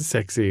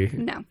sexy.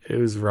 No. It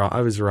was wrong.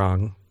 I was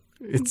wrong.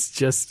 It's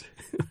just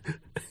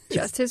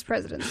his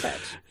president's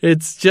patch.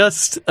 It's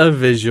just a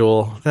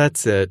visual.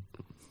 That's it.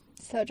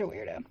 Such a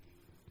weirdo.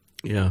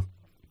 Yeah.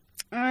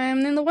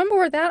 And then the one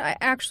before that, I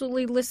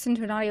actually listened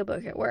to an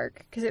audiobook at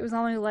work because it was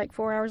only like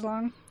 4 hours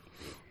long.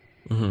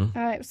 Mm-hmm.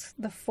 It was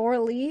The Four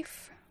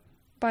Leaf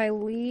by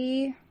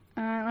Lee.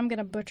 I'm going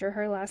to butcher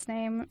her last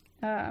name.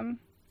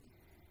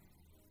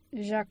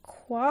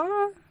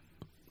 Jacquois?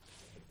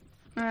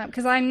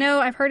 Because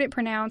I've heard it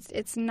pronounced.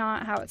 It's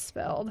not how it's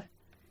spelled.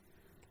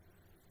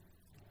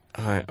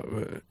 I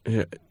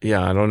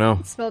don't know.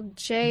 It's spelled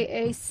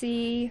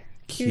Jacquot.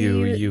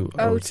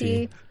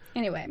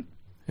 Anyway.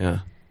 Yeah.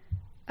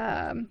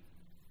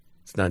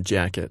 It's not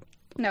jacket.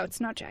 No, it's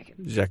not Jack.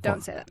 Jacques.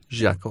 Don't say that.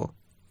 Jacques.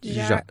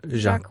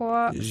 Jacques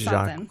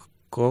something.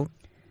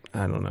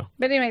 I don't know.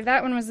 But anyway,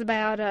 that one was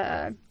about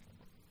a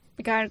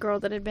guy and a girl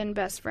that had been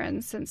best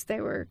friends since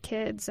they were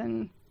kids,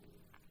 and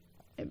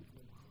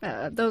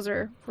those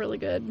are really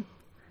good.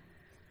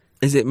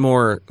 Is it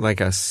more like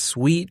a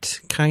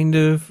sweet kind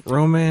of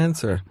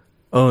romance, or?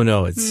 Oh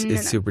no, it's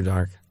super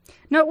dark.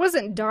 No, it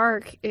wasn't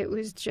dark. It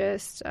was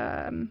just.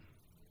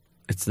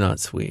 It's not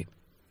sweet.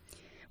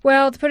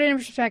 Well, to put it in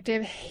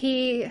perspective,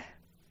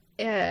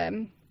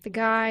 the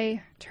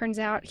guy turns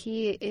out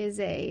he is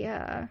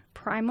a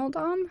primal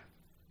dom.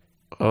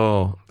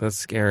 Oh, that's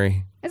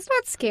scary. It's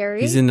not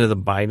scary. He's into the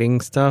biting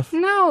stuff?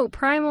 No,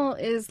 primal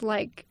is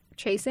like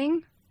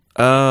chasing.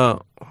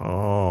 Oh,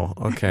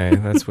 okay.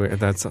 That's weird.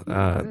 That's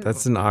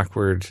an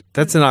awkward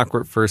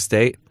first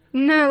date.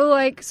 No,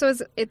 like, so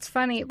it's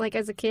funny. Like,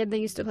 as a kid, they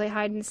used to play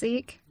hide and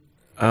seek.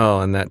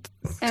 Oh, and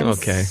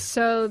okay.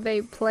 So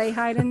they play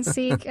hide and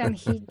seek, and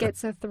he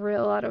gets a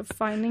thrill out of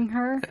finding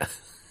her.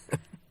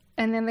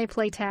 And then they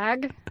play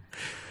tag,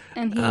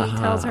 and he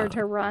tells her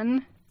to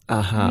run.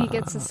 And he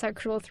gets a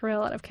sexual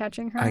thrill out of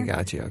catching her. I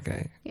got you.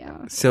 Okay.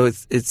 Yeah. So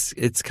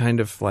it's kind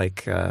of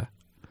like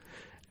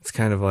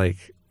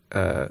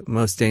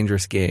Most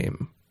Dangerous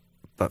Game,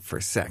 but for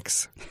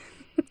sex.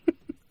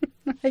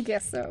 I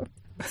guess so.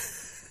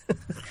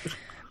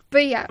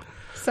 But yeah,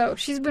 so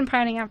she's been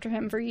pining after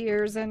him for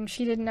years, and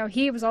she didn't know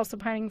he was also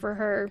pining for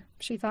her.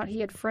 She thought he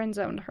had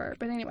friend-zoned her.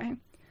 But anyway.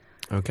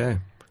 Okay.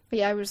 But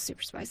yeah, it was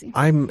super spicy.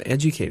 I'm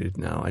educated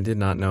now. I did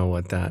not know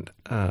what that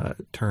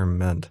term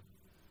meant.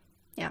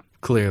 Yeah.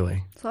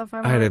 Clearly. So if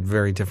I had a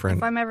very different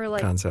if I'm ever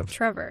like, concept.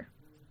 Trevor,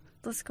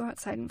 let's go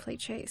outside and play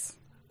chase.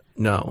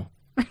 No.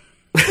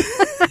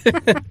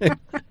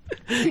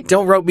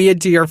 Don't rope me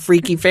into your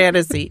freaky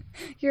fantasy.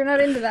 You're not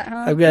into that,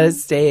 huh? I'm going to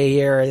stay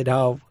here at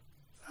home.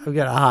 I'm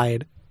going to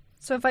hide.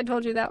 So if I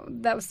told you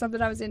that was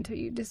something I was into,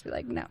 you'd just be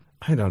like, no.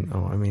 I don't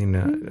know. I mean,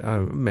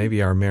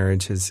 maybe our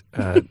marriage has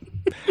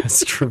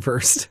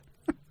traversed.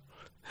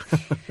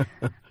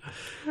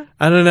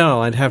 I don't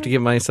know. I'd have to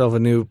get myself a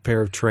new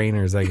pair of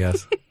trainers, I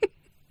guess.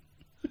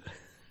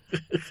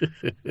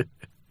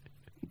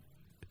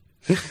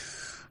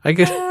 I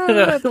could.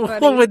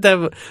 What would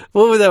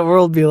that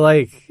world be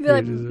like? Be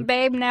like,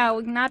 babe,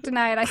 no, not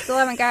tonight. I still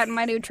haven't gotten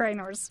my new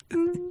trainers.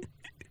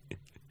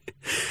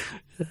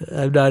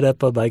 I'm not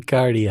up on my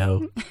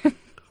cardio.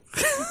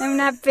 I'm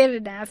not fit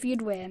enough.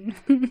 You'd win.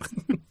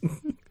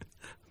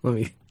 Let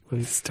me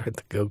start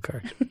the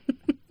go-kart.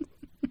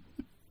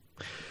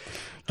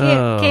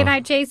 Can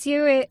I chase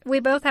you? We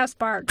both have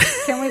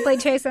sparks. Can we play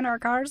chase in our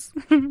cars?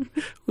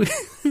 We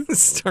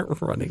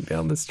start running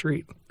down the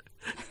street.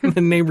 And the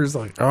neighbor's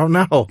like, oh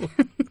no.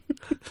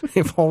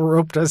 They've all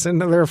roped us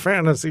into their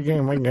fantasy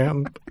game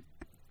again.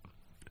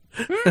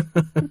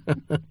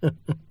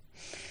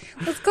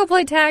 Let's go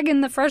play tag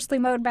in the freshly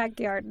mowed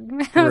backyard.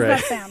 How's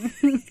that sound?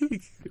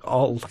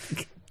 All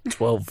like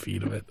 12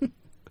 feet of it.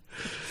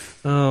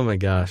 Oh my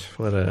gosh.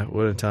 What a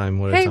time.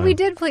 What a time. Hey, we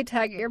did play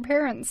tag at your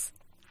parents'.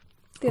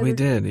 We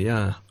did,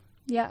 yeah.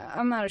 Yeah,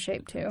 I'm out of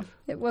shape too.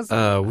 It was.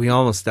 We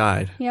almost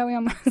died. Yeah, we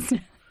almost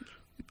died.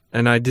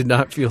 And I did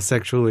not feel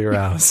sexually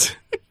aroused.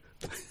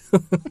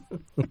 Okay,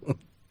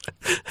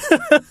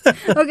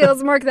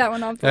 let's mark that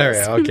one off. All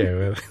right,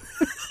 okay.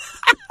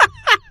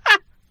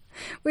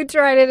 We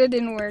tried it, it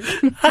didn't work.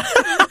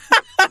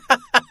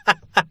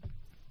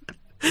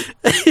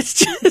 It's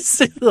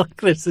just,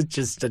 look, this is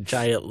just a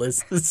giant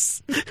list of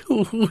this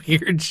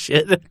weird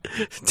shit.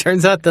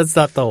 Turns out that's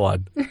not the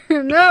one.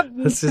 Nope.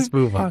 Let's just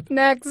move on.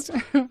 Next.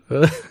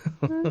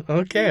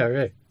 Okay, all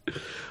right.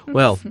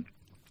 Well,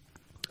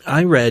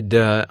 I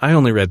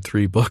only read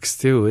 3 books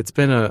too. It's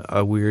been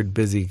a weird,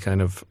 busy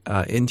kind of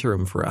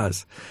interim for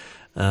us,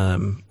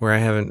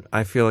 where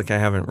I feel like I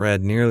haven't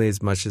read nearly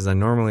as much as I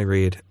normally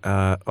read.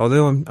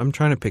 Although I'm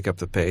trying to pick up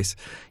the pace.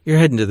 You're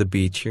heading to the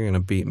beach. You're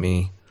gonna beat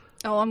me.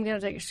 Oh, I'm gonna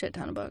take a shit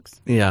ton of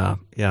books. Yeah.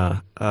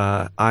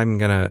 I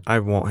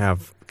won't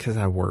have, because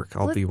I work.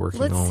 I'll be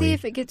working all week. Let's see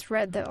if it gets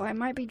read though. I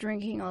might be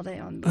drinking all day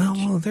on the beach.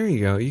 Oh well, there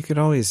you go. You could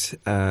always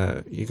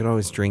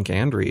drink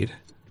and read.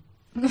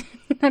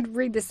 I'd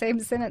read the same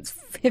sentence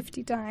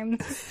 50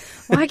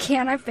 times. Why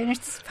can't I finish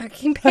this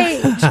fucking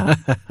page?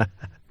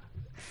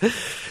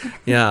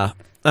 Yeah.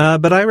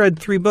 But I read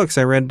 3 books.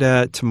 I read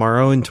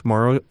Tomorrow and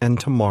Tomorrow and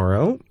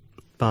Tomorrow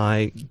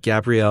by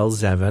Gabrielle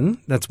Zevin.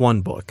 That's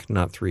one book,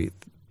 not 3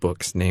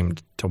 books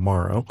named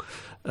Tomorrow.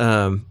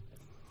 That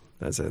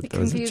was a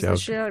joke.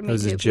 That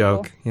was a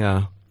joke.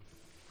 Yeah.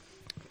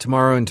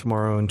 Tomorrow and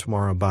Tomorrow and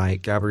Tomorrow by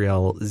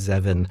Gabrielle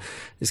Zevin.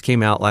 This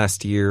came out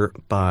last year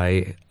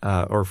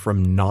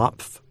from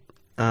Knopf.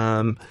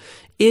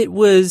 It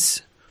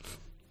was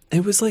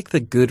like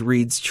the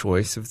Goodreads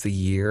choice of the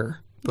year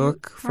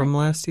book from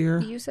last year.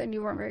 You said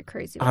you weren't very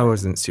crazy about I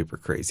wasn't super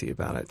crazy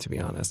about it, to be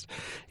honest.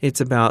 It's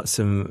about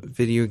some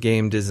video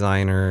game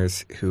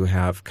designers who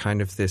have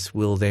kind of this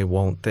will they,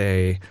 won't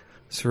they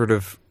sort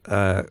of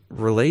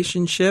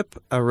relationship,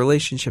 a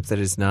relationship that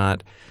is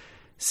not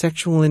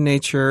sexual in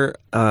nature,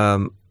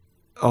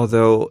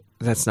 although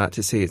that's not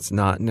to say it's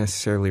not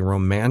necessarily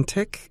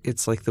romantic.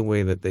 It's like the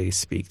way that they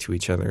speak to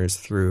each other is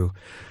through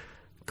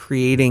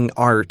creating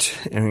art,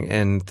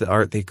 and the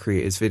art they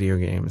create is video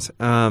games.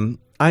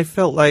 I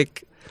felt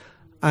like,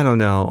 I don't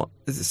know,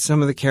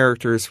 some of the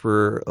characters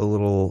were a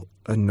little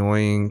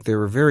annoying. They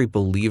were very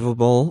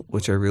believable,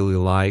 which I really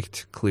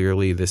liked.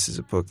 Clearly, this is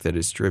a book that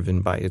is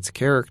driven by its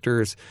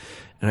characters,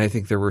 and I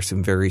think there were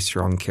some very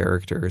strong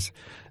characters.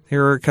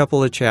 There are a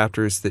couple of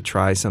chapters that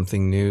try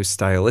something new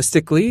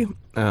stylistically.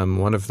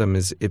 One of them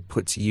is it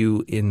puts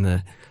you in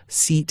the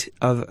seat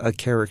of a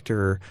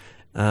character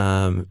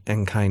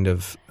and kind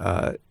of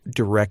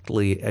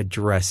directly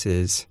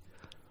addresses,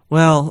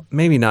 well,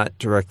 maybe not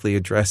directly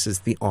addresses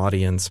the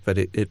audience, but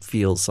it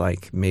feels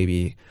like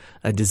maybe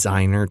a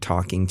designer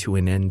talking to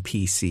an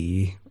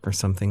NPC or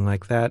something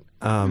like that.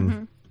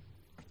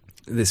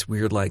 This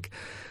weird, like,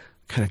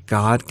 kind of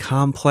God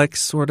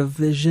complex sort of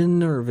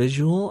vision or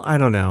visual. I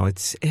don't know.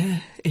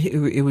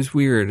 It was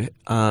weird,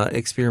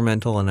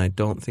 experimental, and I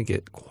don't think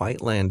it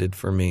quite landed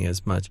for me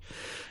as much.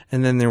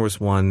 And then there was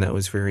one that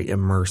was very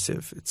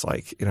immersive. It's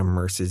like it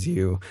immerses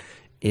you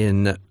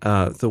in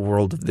the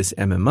world of this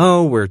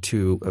MMO where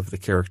two of the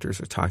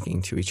characters are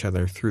talking to each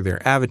other through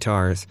their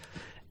avatars.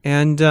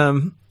 And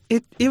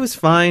it was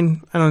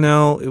fine. I don't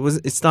know.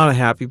 It's not a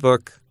happy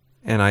book.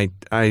 And I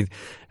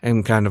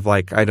am kind of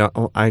like,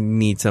 I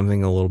need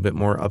something a little bit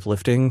more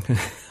uplifting.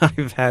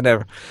 I've had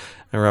a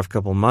rough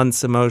couple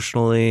months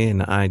emotionally,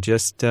 and I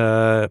just,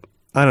 I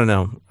don't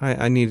know.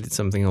 I needed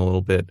something a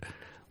little bit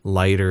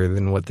lighter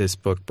than what this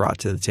book brought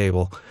to the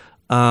table.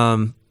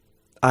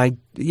 I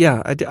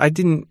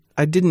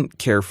didn't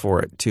care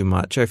for it too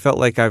much. I felt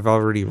like I've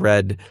already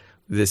read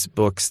this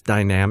book's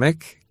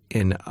dynamic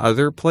in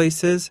other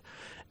places,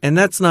 and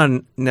that's not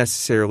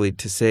necessarily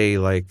to say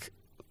like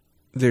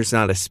there's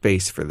not a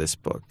space for this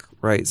book,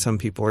 right? Some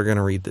people are going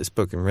to read this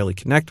book and really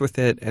connect with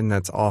it, and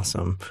that's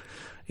awesome.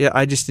 Yeah,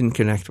 I just didn't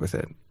connect with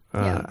it.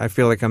 I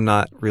feel like I'm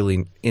not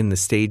really in the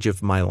stage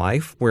of my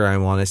life where I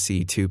want to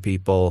see two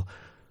people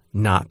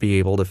not be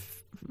able to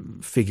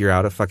figure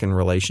out a fucking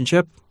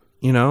relationship.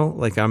 You know,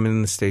 like I'm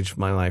in the stage of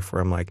my life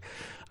where I'm like,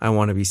 I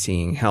want to be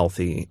seeing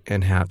healthy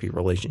and happy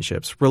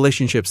relationships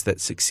that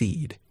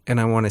succeed.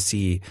 And I want to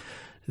see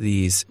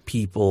these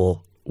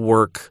people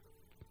work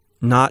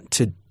not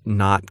to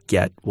not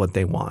get what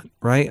they want,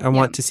 right? I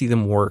want to see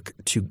them work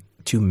to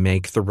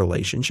make the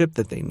relationship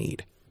that they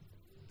need.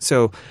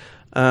 So,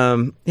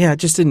 it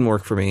just didn't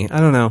work for me. I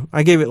don't know.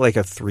 I gave it like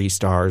a 3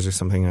 stars or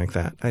something like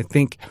that. I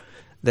think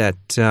that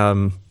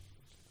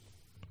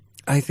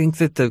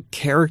the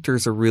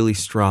characters are really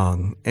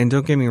strong, and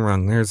don't get me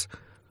wrong.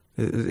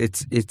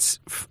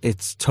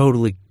 It's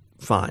totally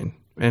fine,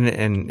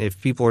 and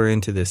if people are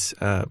into this,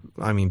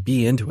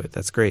 be into it.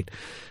 That's great.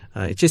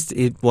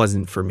 It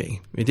wasn't for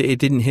me. It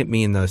didn't hit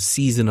me in the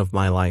season of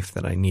my life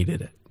that I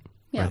needed it.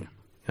 Yeah. Right?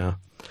 Yeah.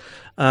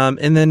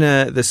 And then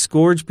The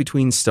Scourge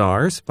Between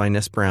Stars by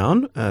Ness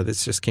Brown.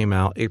 This just came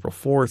out April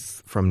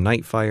 4th from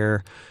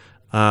Nightfire.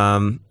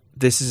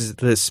 This is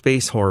the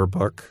space horror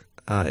book.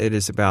 It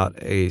is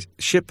about a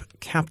ship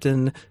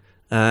captain.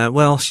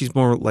 She's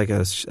more like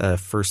a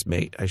first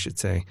mate, I should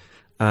say.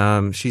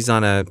 She's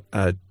on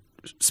a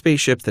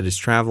spaceship that is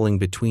traveling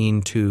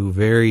between 2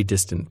 very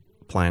distant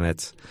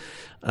planets,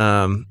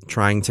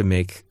 trying to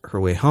make her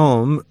way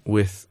home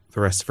with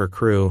the rest of her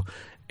crew.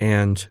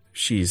 And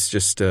she's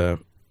just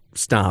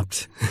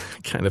stopped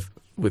kind of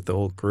with the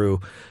whole crew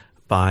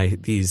by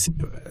these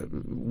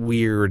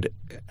weird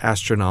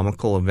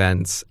astronomical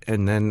events.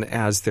 And then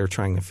as they're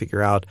trying to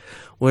figure out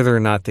whether or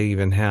not they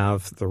even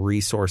have the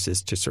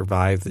resources to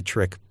survive the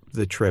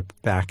trip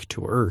back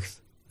to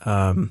Earth,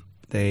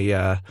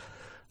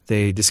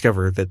 they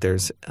discover that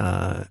there's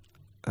an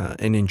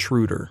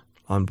intruder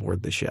on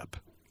board the ship,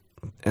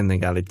 and they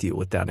got to deal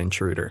with that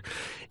intruder.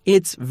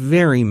 It's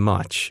very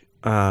much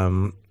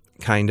kind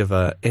of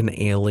an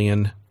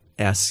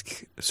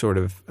alien-esque sort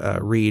of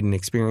read and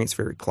experience,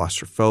 very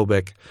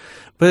claustrophobic.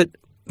 But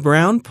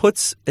Brown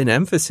puts an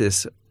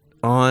emphasis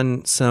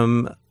on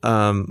some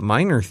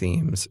minor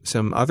themes,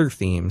 some other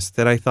themes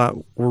that I thought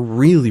were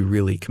really,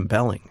 really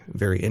compelling,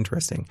 very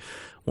interesting.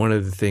 One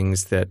of the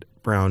things that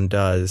Brown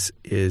does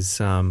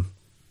is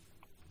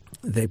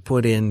they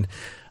put in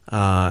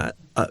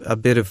a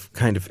bit of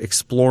kind of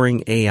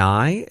exploring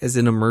AI as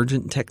an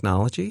emergent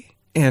technology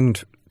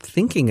and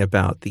thinking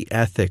about the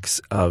ethics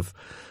of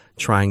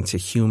trying to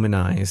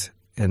humanize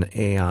an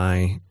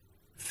AI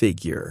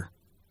figure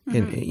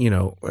in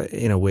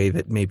a way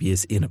that maybe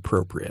is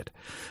inappropriate.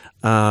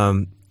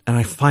 And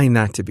I find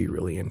that to be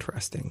really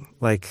interesting.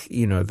 Like,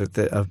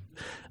 a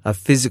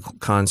physical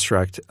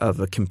construct of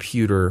a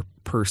computer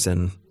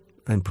person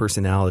and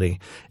personality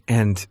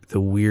and the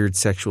weird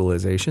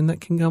sexualization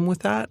that can come with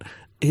that.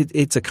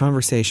 It's a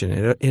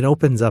conversation. It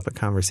opens up a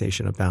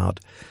conversation about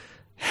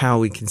how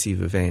we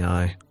conceive of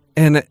AI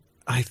and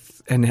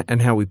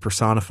how we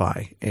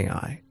personify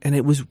AI. And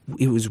it was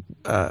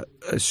a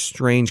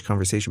strange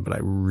conversation, but I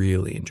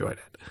really enjoyed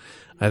it.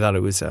 I thought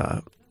it was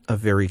a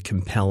very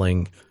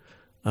compelling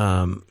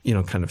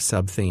kind of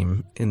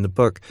sub-theme in the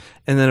book.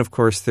 And then, of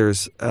course,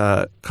 there's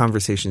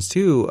conversations,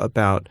 too,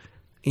 about,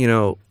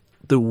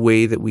 the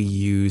way that we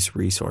use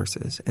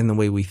resources and the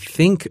way we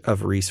think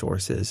of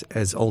resources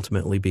as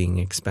ultimately being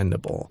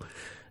expendable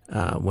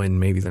when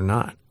maybe they're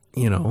not.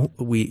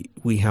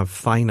 We have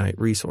finite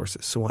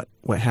resources. So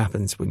what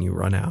happens when you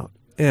run out?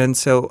 And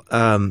so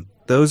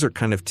those are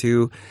kind of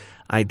two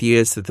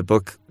ideas that the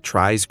book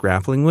tries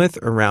grappling with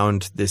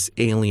around this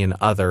alien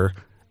other.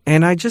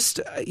 And I just,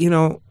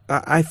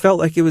 I felt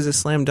like it was a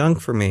slam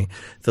dunk for me.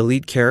 The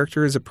lead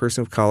character is a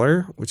person of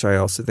color, which I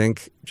also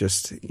think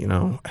just,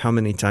 how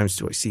many times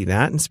do I see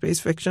that in space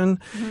fiction?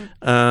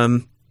 Mm-hmm.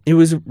 It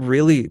was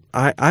really,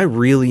 I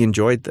really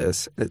enjoyed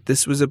this.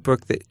 This was a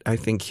book that I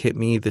think hit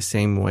me the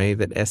same way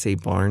that S.A.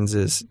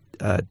 Barnes's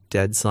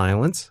Dead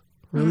Silence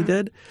really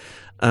did.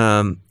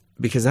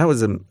 Because that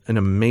was an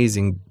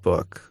amazing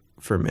book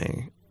for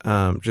me.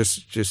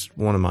 Just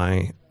one of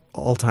my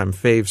all-time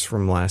faves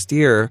from last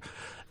year.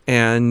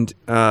 And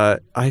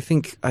I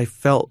think I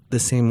felt the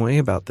same way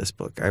about this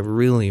book. I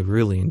really,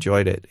 really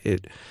enjoyed it.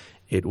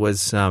 It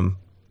was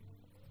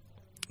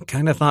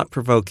kind of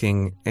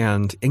thought-provoking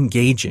and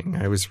engaging.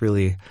 I was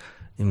really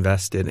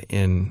invested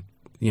in,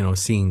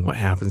 seeing what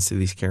happens to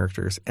these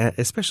characters,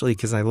 especially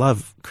because I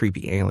love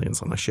creepy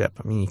aliens on a ship.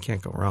 I mean, you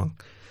can't go wrong.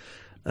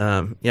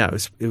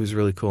 It was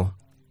really cool.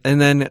 And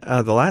then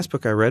the last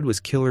book I read was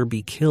Killer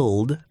Be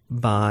Killed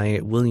by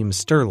William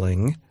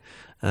Sterling.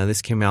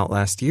 This came out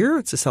last year.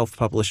 It's a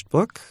self-published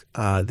book.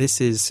 This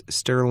is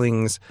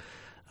Sterling's,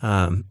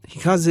 he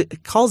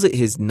calls it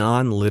his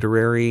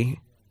non-literary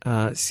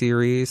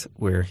series,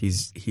 where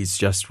he's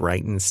just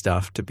writing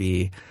stuff to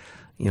be,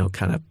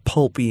 kind of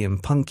pulpy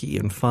and punky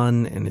and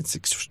fun, and it's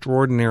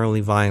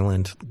extraordinarily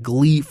violent,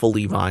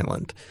 gleefully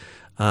violent.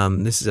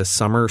 This is a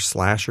summer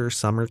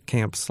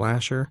camp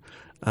slasher.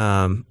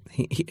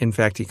 In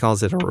fact, he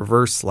calls it a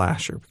reverse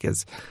slasher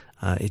because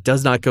it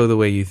does not go the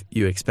way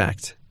you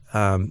expect.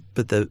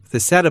 But the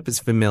setup is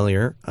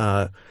familiar.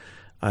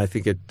 I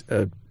think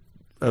a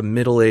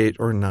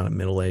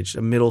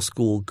middle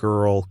school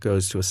girl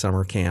goes to a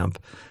summer camp.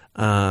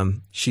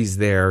 She's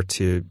there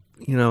to,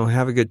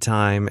 have a good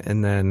time.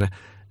 And then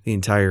the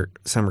entire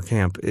summer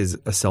camp is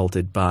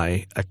assaulted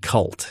by a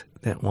cult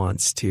that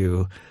wants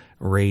to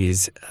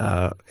raise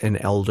an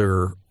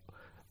elder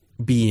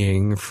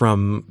being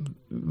from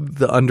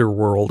the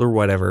underworld or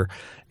whatever.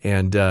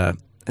 And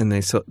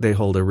they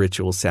hold a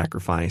ritual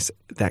sacrifice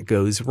that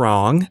goes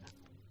wrong,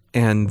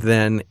 and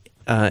then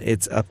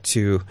it's up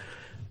to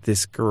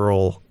this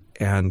girl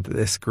and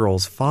this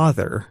girl's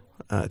father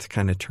to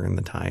kind of turn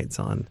the tides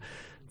on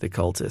the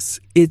cultists.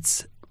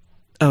 It's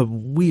a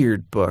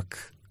weird book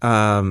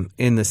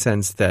in the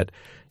sense that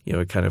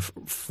it kind of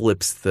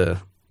flips the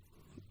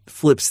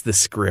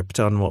script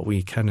on what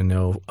we kind of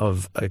know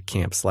of a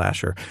camp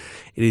slasher.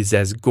 It is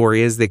as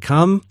gory as they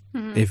come.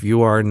 Mm-hmm. If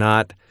you are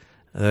not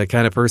the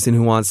kind of person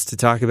who wants to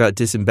talk about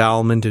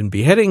disembowelment and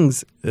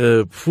beheadings,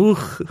 don't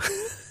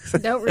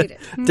read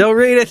it. Don't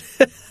read it.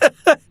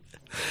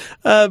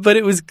 But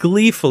it was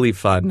gleefully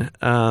fun.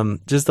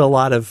 Just a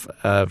lot of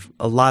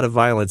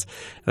violence,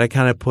 and I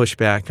kind of push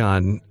back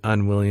on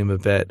William a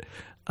bit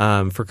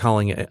for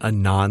calling it a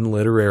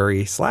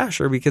non-literary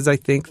slasher, because I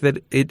think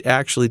that it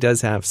actually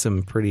does have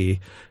some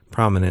pretty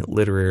prominent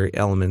literary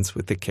elements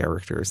with the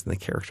characters and the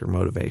character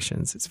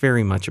motivations. It's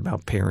very much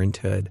about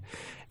parenthood,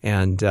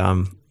 and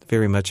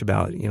very much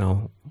about,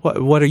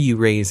 what are you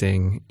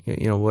raising?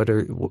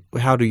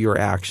 How do your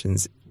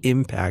actions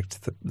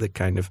impact the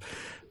kind of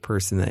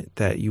person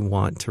that you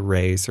want to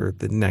raise, or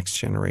the next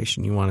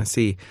generation you want to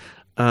see?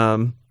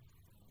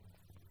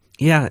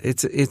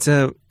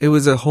 It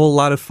was a whole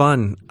lot of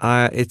fun.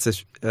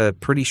 It's a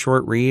pretty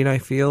short read. I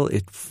feel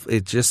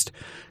it just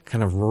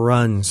kind of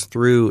runs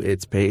through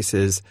its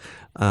paces.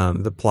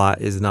 The plot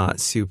is not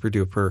super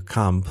duper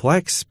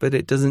complex, but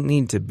it doesn't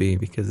need to be,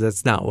 because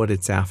that's not what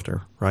it's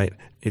after, right?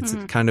 It's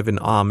kind of an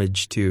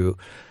homage to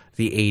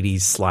the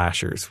 80s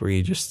slashers, where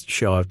you just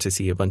show up to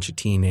see a bunch of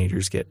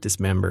teenagers get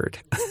dismembered.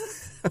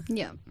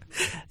 Yeah.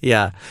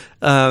 Yeah.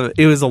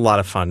 It was a lot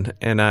of fun,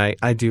 and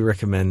I do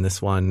recommend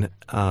this one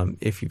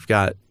if you've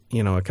got,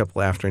 a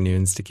couple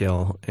afternoons to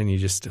kill and you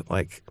just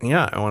I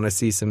want to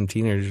see some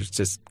teenagers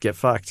just get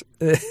fucked.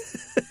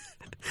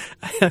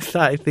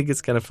 I think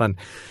it's kind of fun.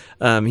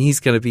 He's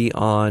going to be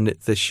on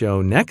the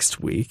show next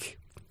week.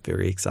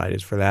 Very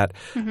excited for that,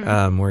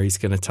 where he's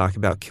going to talk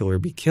about Killer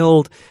Be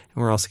Killed,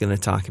 and we're also going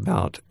to talk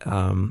about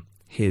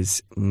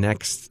his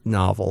next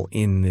novel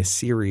in this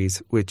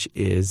series, which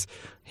is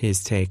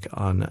his take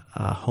on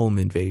a home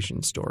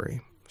invasion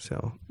story.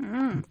 So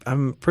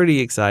I'm pretty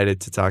excited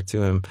to talk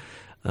to him.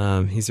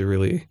 He's a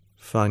really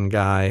fun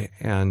guy,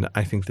 and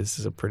I think this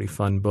is a pretty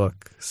fun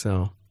book.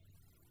 So,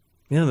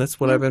 yeah, that's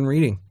what I've been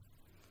reading.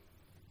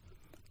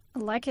 I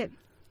like it.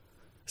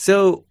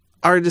 So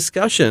our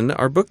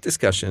book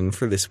discussion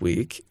for this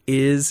week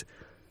is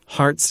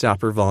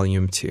Heartstopper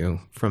Volume 2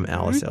 from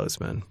Alice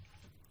Oseman.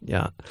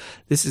 Yeah.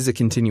 This is a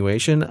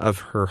continuation of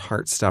her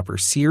Heartstopper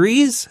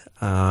series.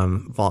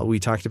 We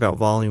talked about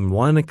Volume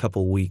 1 a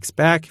couple weeks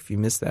back. If you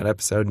missed that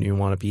episode and you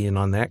want to be in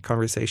on that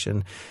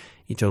conversation,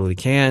 you totally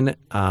can.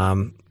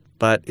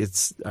 But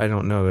I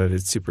don't know that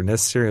it's super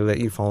necessary that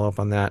you follow up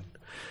on that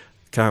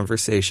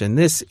conversation.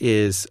 This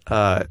is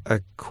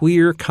a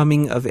queer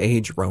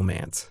coming-of-age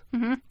romance,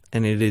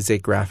 and it is a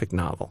graphic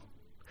novel.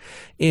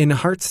 In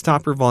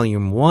Heartstopper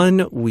Volume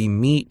 1, we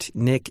meet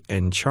Nick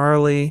and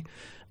Charlie.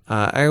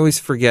 I always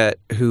forget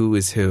who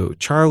is who.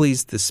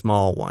 Charlie's the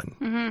small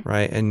one,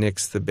 right? And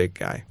Nick's the big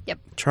guy. Yep.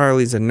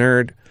 Charlie's a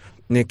nerd.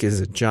 Nick is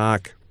a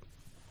jock.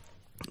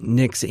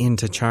 Nick's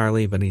into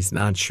Charlie, but he's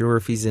not sure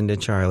if he's into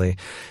Charlie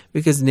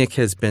because Nick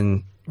has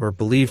been or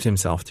believed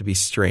himself to be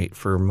straight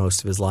for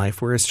most of his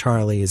life, whereas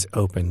Charlie is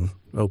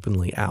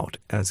openly out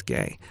as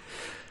gay.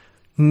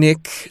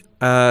 Nick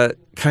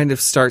kind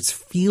of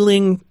starts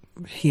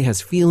he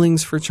has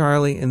feelings for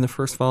Charlie in the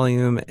first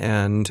volume,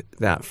 and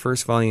that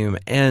first volume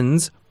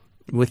ends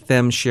with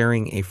them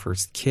sharing a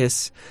first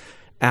kiss,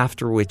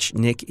 after which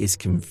Nick is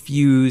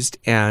confused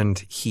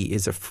and he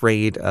is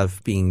afraid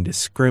of being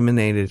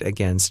discriminated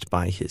against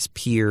by his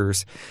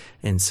peers.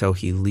 And so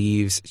he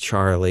leaves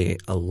Charlie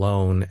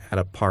alone at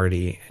a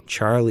party. And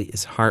Charlie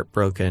is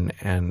heartbroken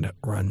and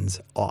runs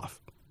off.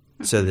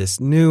 So this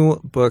new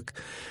book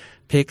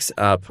picks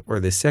up, or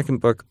the second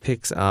book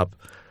picks up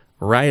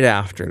right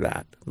after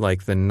that,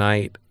 like the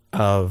night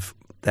of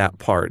that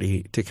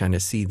party, to kind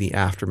of see the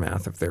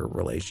aftermath of their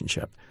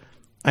relationship.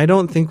 I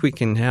don't think we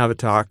can have a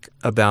talk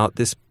about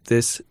this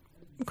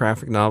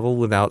graphic novel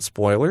without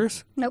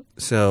spoilers. Nope.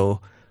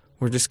 So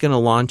we're just going to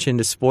launch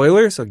into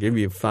spoilers. I'll give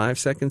you 5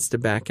 seconds to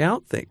back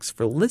out. Thanks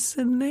for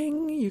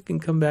listening. You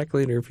can come back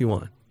later if you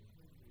want.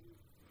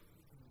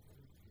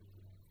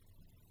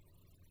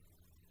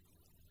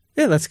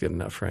 Yeah, that's good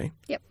enough, right?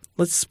 Yep.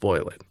 Let's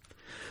spoil it.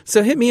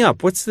 So hit me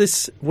up. What's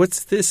this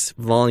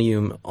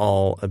volume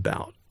all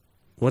about?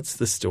 What's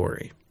the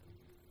story?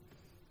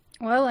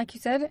 Well, like you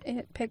said,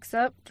 it picks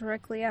up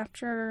directly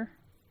after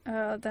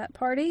that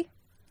party.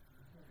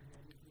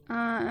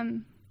 I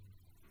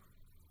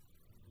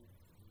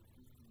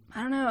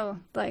don't know,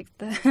 like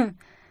the.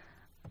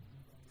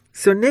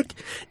 So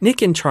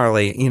Nick and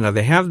Charlie,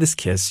 they have this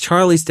kiss.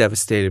 Charlie's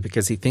devastated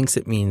because he thinks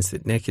it means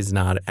that Nick is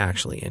not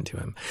actually into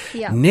him.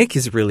 Yeah. Nick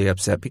is really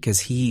upset because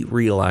he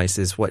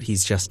realizes what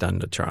he's just done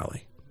to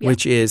Charlie,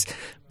 which is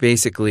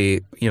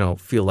basically,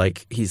 feel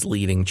like he's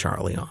leading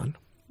Charlie on.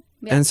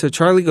 Yeah. And so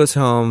Charlie goes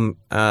home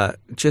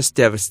just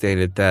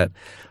devastated that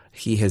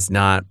he has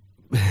not,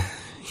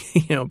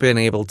 been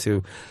able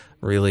to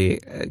really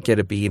get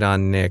a beat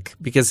on Nick,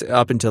 because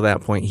up until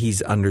that point,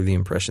 he's under the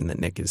impression that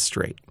Nick is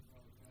straight.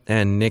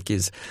 And Nick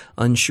is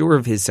unsure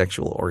of his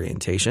sexual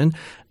orientation,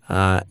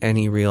 and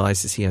he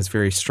realizes he has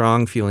very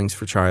strong feelings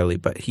for Charlie,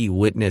 but he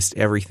witnessed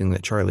everything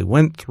that Charlie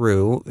went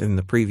through in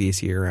the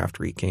previous year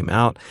after he came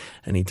out,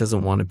 and he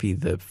doesn't want to be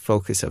the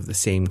focus of the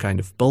same kind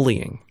of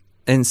bullying.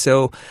 And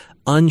so,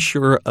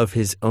 unsure of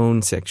his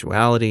own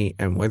sexuality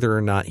and whether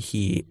or not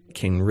he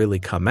can really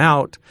come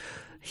out,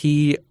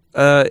 he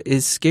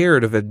is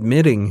scared of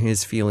admitting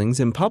his feelings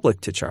in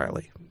public to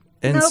Charlie.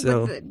 And but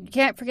you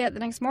can't forget the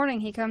next morning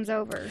he comes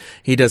over.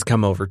 He does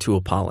come over to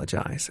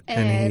apologize.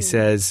 And he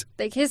says...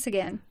 They kiss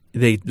again.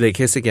 They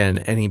kiss again,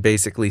 and he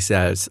basically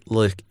says,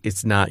 look,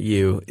 it's not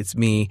you, it's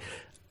me.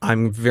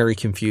 I'm very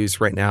confused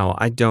right now.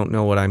 I don't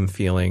know what I'm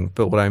feeling,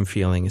 but what I'm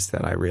feeling is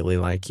that I really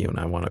like you and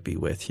I want to be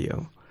with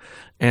you.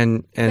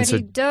 But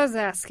he does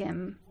ask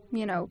him,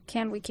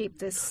 can we keep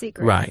this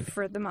secret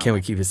for the moment? Can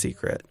we keep a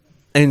secret?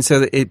 And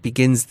so it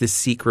begins this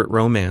secret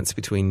romance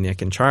between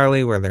Nick and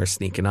Charlie, where they're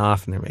sneaking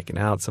off and they're making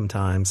out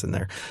sometimes, and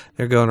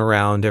they're going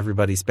around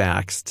everybody's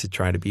backs to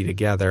try to be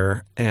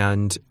together.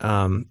 And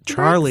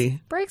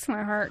Charlie breaks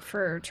my heart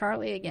for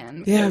Charlie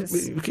again.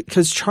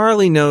 Because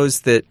Charlie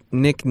knows that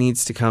Nick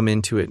needs to come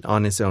into it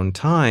on his own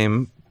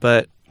time,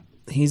 but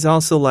he's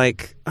also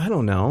like, I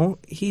don't know,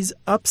 he's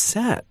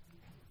upset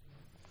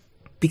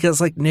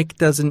because Nick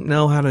doesn't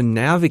know how to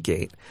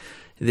navigate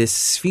this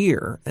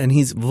sphere, and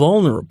he's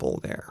vulnerable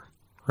there.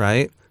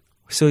 Right?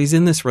 So he's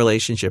in this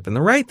relationship, and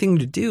the right thing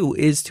to do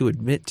is to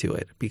admit to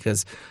it,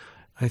 because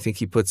I think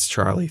he puts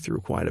Charlie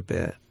through quite a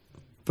bit.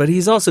 But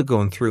he's also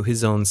going through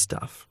his own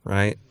stuff,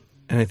 right?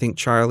 And I think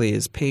Charlie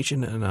is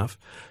patient enough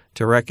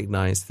to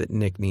recognize that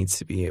Nick needs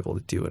to be able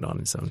to do it on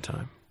his own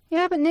time.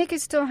 Yeah, but Nick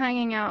is still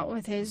hanging out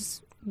with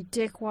his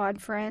dickwad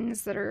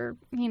friends that are,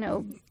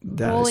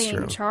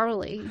 bullying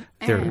Charlie.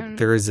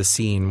 There is a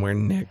scene where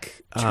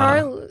Nick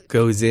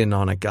goes in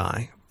on a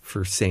guy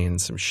for saying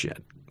some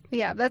shit.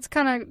 Yeah, that's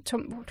kind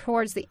of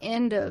towards the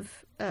end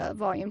of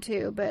Volume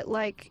 2. But,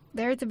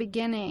 there at the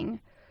beginning,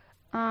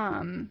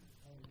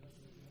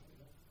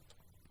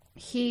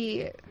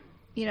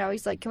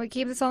 he's like, can we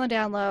keep this on the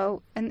down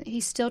low? And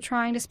he's still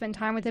trying to spend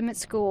time with him at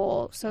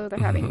school. So they're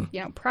having,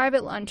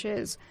 private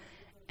lunches.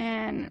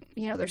 And,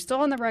 they're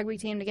still on the rugby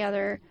team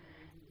together.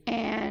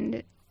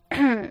 And,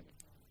 I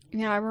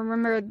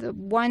remember the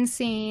one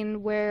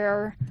scene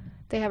where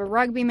they have a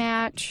rugby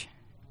match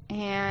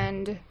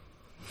and...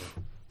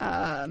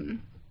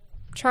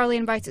 Charlie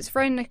invites his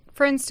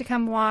friends to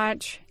come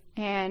watch,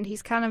 and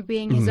he's kind of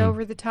being his not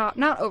over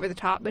the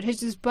top, but his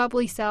just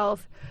bubbly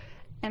self,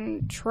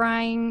 and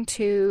trying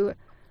to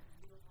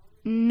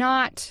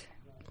not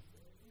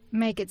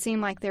make it seem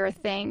like they're a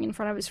thing in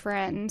front of his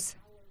friends.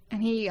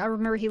 And I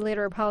remember he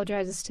later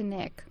apologizes to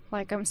Nick,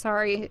 like, I'm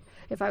sorry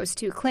if I was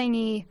too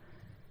clingy.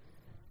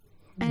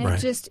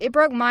 And it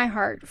broke my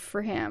heart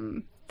for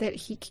him that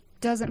he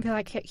doesn't feel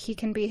like he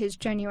can be his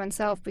genuine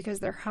self because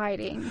they're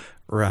hiding.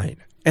 Right.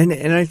 And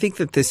I think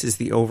that this is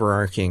the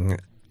overarching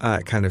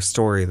kind of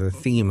story, the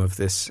theme of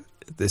this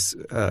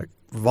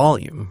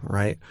volume,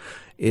 right,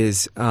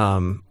 is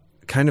kind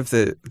of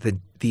the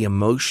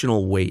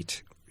emotional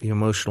weight, the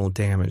emotional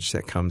damage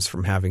that comes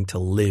from having to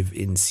live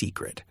in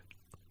secret.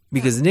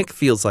 Because Nick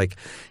feels like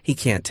he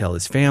can't tell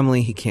his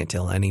family, he can't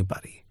tell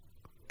anybody.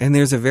 And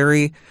there's a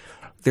very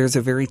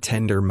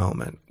tender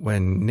moment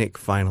when Nick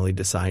finally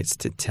decides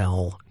to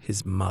tell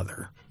his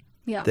mother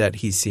that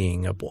he's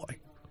seeing a boy.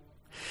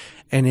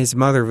 And his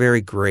mother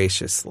very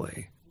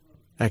graciously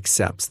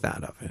accepts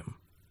that of him.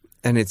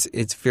 And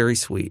it's very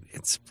sweet.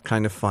 It's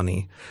kind of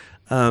funny.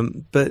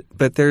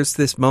 But there's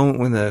this moment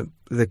when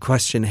the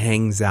question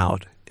hangs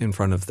out in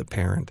front of the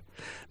parent,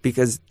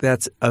 because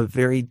that's a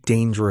very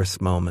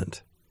dangerous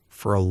moment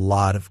for a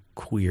lot of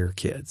queer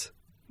kids.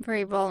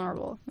 Very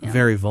vulnerable. Yeah.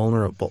 Very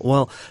vulnerable.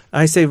 Well,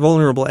 I say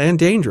vulnerable and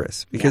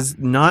dangerous because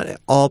not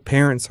all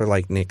parents are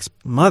like Nick's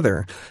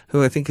mother,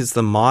 who I think is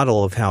the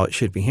model of how it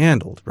should be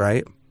handled,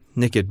 right?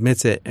 Nick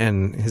admits it,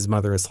 and his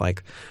mother is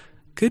like,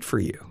 good for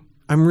you.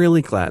 I'm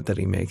really glad that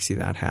he makes you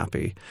that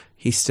happy.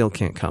 He still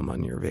can't come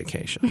on your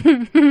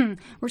vacation.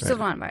 We're still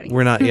not inviting.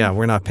 We're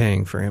not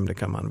paying for him to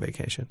come on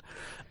vacation.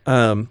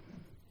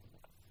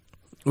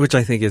 Which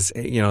I think is,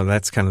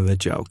 that's kind of the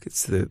joke.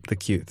 It's the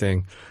cute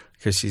thing,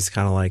 because she's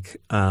kind of like,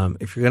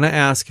 if you're going to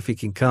ask if he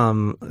can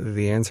come,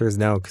 the answer is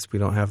no, because we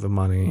don't have the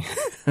money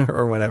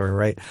or whatever,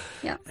 right?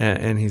 Yeah.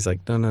 And he's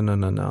like,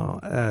 no.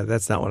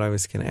 That's not what I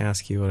was going to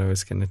ask you. What I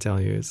was going to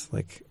tell you is,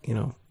 like,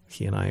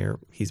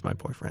 he's my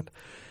boyfriend.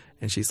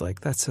 And she's like,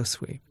 that's so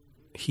sweet.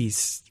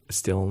 He's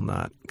still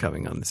not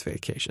coming on this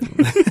vacation.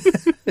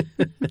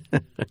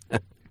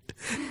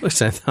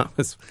 Which I thought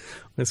was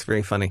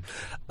very funny.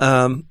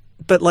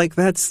 But like,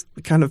 that's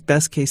kind of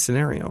best case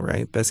scenario,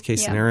 right? Best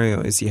case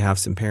scenario is you have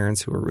some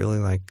parents who are really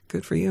like,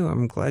 good for you.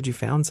 I'm glad you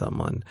found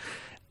someone.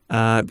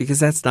 Because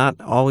that's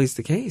not always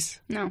the case.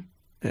 No.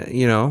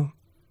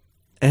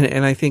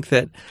 And I think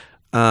that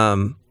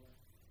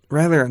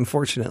rather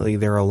unfortunately,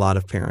 there are a lot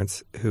of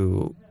parents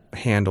who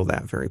handle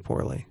that very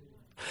poorly.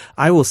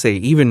 I will say,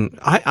 even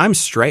I'm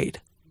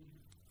straight,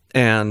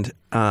 and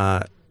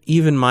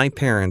even my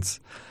parents,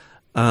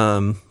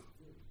 they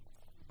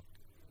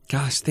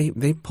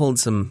pulled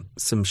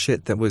some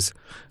shit that was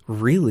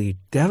really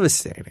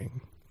devastating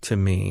to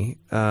me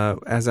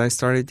as I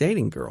started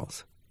dating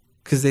girls,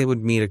 because they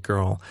would meet a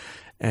girl,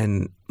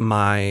 and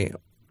my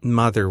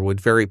mother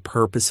would very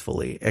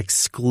purposefully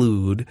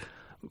exclude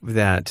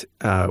that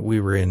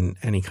we were in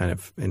any kind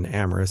of an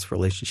amorous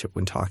relationship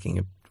when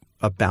talking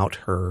about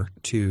her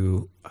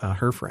to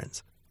her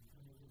friends.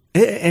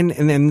 And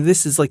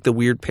this is like the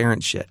weird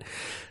parent shit,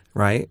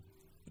 right?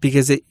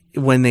 Because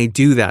when they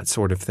do that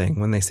sort of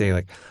thing, when they say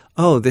like,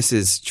 oh, this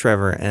is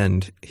Trevor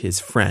and his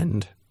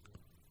friend,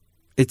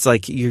 it's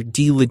like you're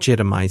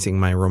delegitimizing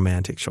my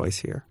romantic choice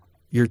here.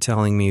 You're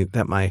telling me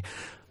that my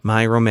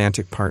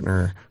romantic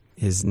partner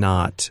is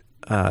not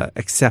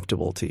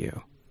acceptable to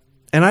you.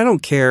 And I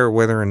don't care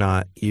whether or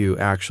not you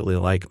actually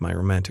like my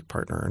romantic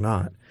partner or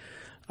not.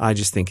 I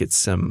just think it's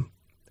some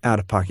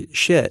out-of-pocket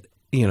shit,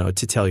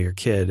 to tell your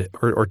kid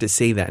or to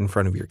say that in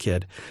front of your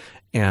kid,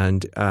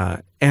 and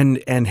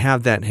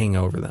have that hang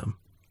over them.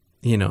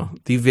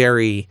 The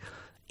very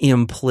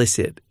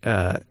implicit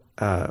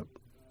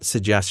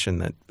suggestion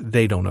that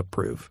they don't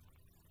approve,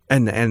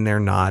 and they're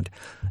not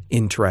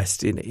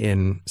interested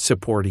in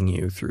supporting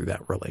you through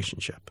that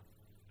relationship.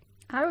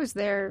 I was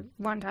there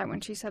one time when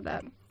she said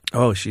that.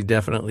 Oh, she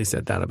definitely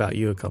said that about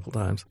you a couple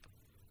times.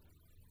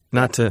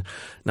 Not to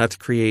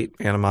create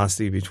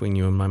animosity between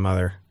you and my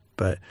mother,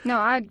 but no,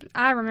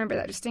 I remember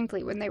that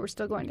distinctly when they were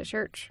still going to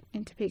church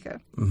in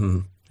Topeka. Mm-hmm.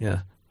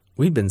 Yeah,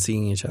 we'd been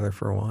seeing each other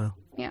for a while.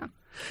 Yeah.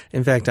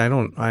 In fact, I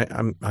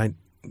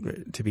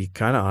to be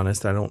kind of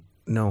honest, I don't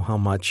know how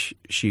much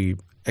she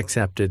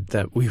accepted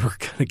that we were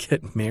going to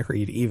get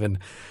married,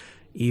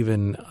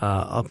 even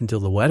up until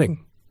the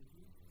wedding.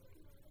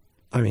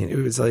 I mean, it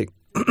was like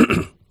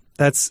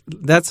that's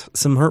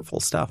some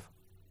hurtful stuff,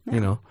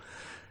 Yeah.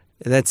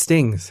 That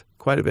stings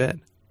quite a bit.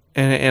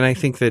 And I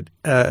think that,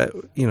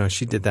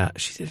 she did that.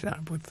 She did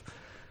that with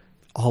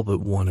all but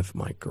one of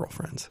my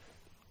girlfriends.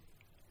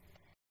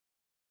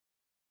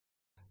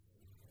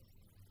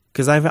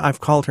 Because I've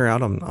called her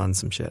out on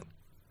some shit.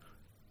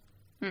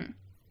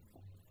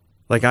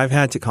 Like, I've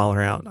had to call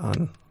her out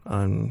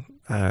on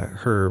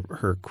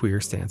her queer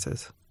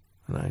stances.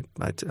 And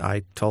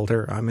I told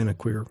her I'm in a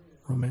queer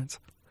romance.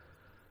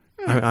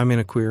 I'm in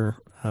a queer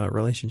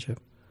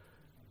relationship.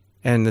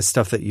 And the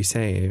stuff that you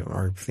say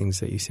are things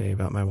that you say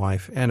about my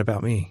wife and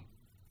about me.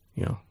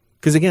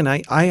 Because again,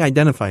 I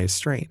identify as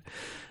straight,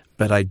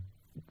 but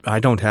I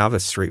don't have a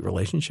straight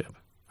relationship.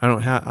 I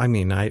don't have. I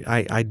mean,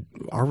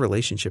 our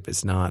relationship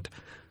is not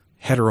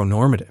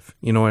heteronormative.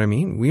 You know what I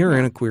mean? We are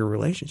in a queer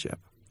relationship,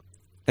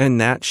 and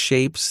that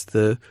shapes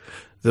the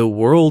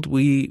world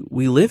we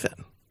live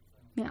in.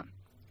 Yeah.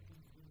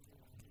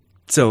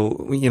 So,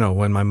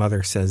 when my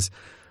mother says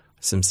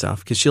some stuff,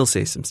 because she'll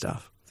say some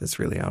stuff that's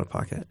really out of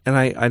pocket, and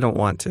I don't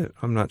want to.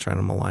 I'm not trying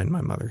to malign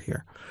my mother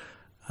here,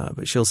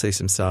 but she'll say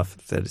some stuff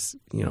that is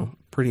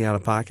pretty out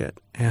of pocket,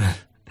 and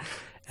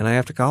I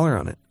have to call her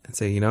on it and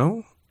say,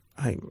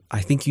 I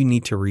think you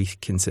need to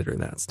reconsider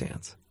that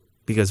stance,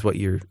 because what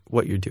you're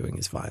doing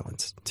is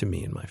violence to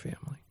me and my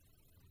family.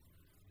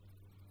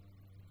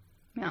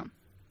 Yeah.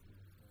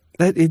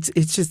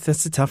 It's just,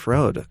 that's a tough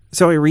road.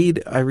 So I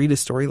read a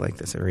story like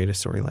this. I read a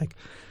story like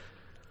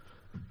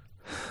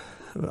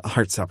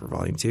Heartstopper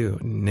Volume 2,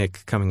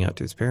 Nick coming out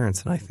to his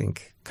parents, and I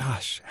think,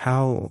 gosh,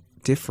 how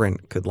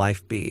different could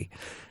life be?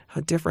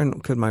 How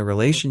different could my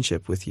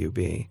relationship with you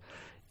be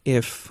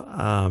if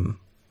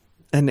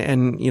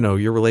and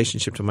your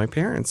relationship to my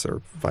parents,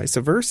 or vice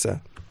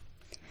versa?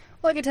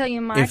 Well, I could tell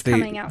you my if they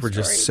coming out were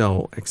story. just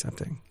so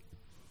accepting.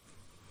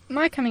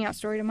 My coming out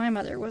story to my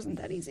mother wasn't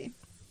that easy.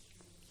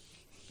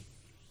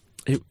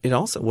 It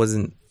also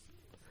wasn't.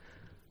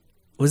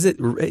 Was it?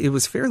 It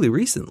was fairly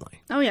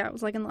recently. Oh yeah, it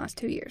was like in the last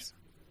 2 years.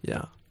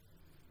 Yeah.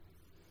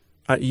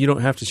 You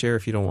don't have to share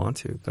if you don't want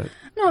to, but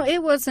No,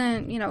 it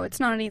wasn't. It's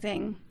not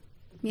anything,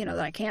 that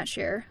I can't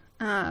share.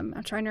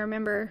 I'm trying to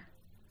remember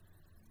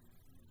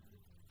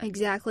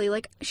exactly.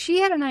 Like, she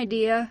had an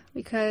idea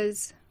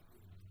because,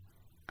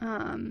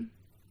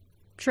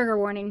 trigger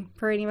warning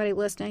for anybody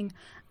listening,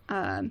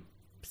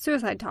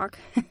 suicide talk.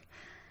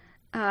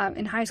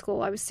 In high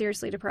school, I was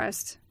seriously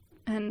depressed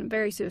and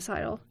very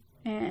suicidal,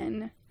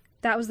 and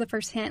that was the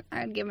first hint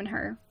I had given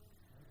her.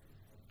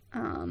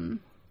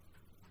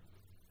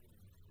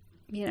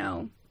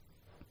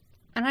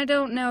 And I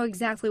don't know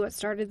exactly what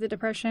started the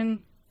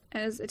depression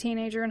as a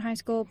teenager in high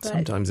school, but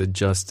sometimes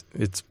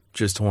it's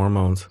just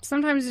hormones.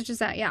 Sometimes it's just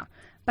that, yeah.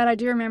 But I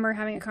do remember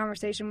having a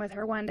conversation with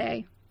her one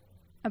day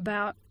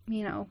about,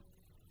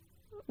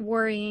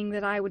 worrying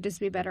that I would just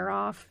be better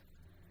off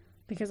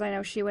because I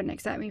know she wouldn't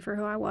accept me for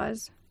who I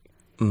was.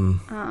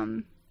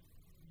 Than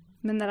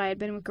that I had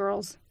been with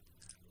girls.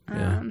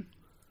 That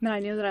I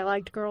knew that I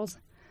liked girls.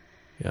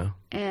 Yeah.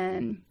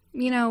 And,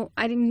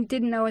 I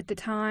didn't know at the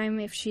time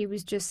if she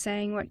was just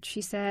saying what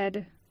she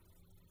said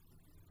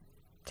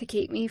to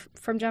keep me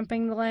from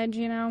jumping the ledge,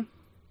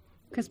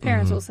 Because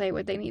parents will say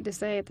what they need to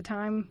say at the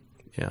time.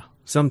 Yeah.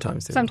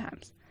 Sometimes they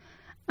Sometimes.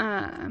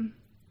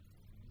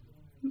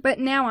 But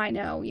now I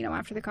know,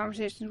 after the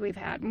conversations we've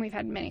had, and we've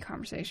had many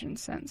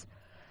conversations since.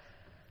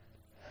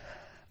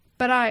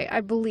 But I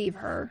believe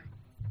her,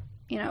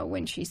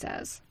 when she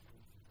says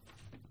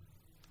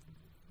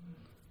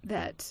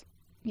that,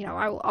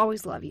 I will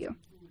always love you.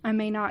 I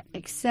may not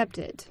accept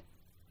it.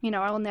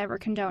 I will never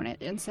condone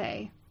it and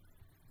say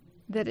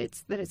that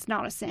it's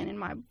not a sin in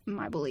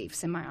my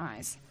beliefs, in my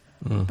eyes.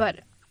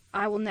 But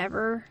I will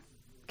never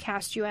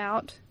cast you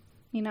out.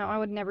 I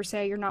would never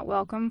say you're not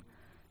welcome.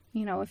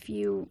 If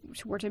you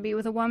were to be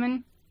with a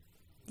woman,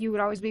 you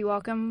would always be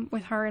welcome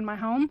with her in my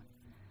home.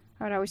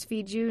 I would always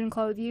feed you and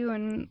clothe you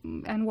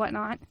and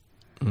whatnot.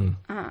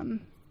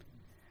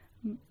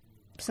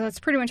 So that's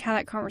pretty much how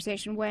that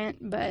conversation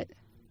went. But,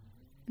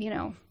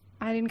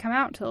 I didn't come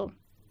out till,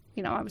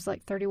 I was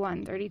like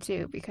 31,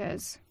 32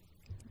 because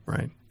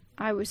right.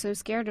 I was so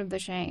scared of the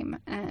shame.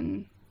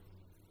 And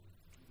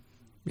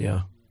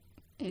yeah,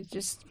 it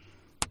just,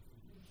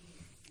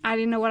 I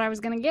didn't know what I was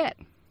going to get.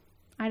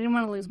 I didn't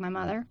want to lose my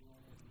mother.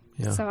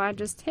 Yeah. So I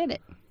just hid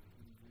it.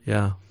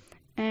 Yeah.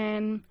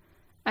 And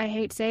I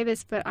hate to say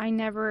this, but I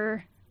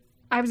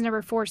was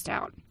never forced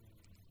out.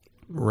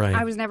 Right.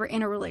 I was never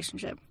in a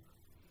relationship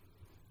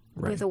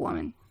with a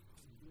woman.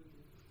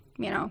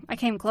 I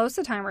came close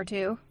a time or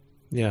two.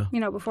 Yeah.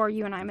 Before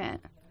you and I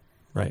met.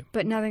 Right.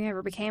 But nothing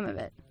ever became of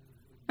it.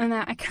 And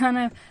that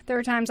there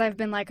were times I've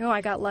been like, oh, I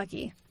got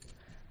lucky.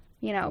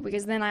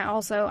 Because then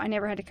I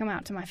never had to come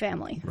out to my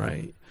family.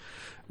 Right.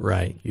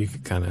 Right. You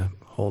could kind of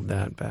hold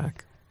that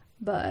back.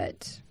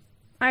 But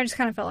I just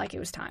kind of felt like it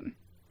was time.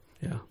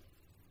 Yeah.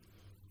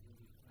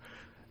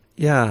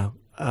 Yeah.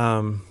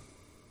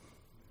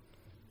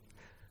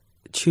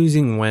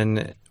 Choosing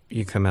when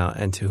you come out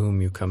and to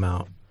whom you come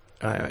out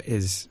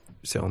is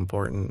so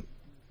important.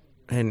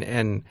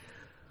 And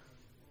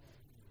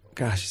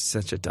gosh, it's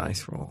such a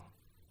dice roll,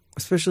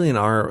 especially in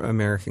our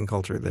American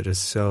culture that is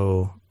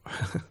so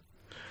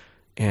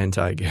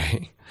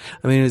anti-gay.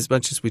 I mean, as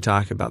much as we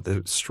talk about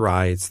the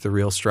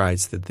real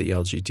strides that the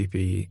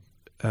LGBTQ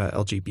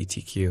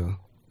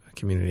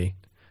community,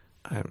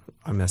 I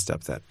messed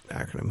up that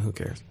acronym. Who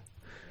cares?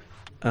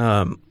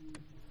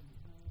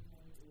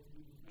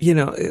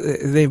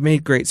 They've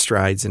made great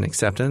strides in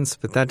acceptance,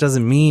 but that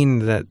doesn't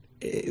mean that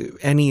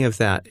any of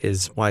that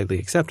is widely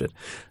accepted,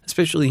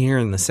 especially here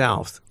in the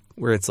South,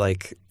 where it's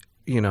like,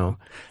 you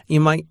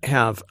might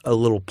have a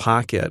little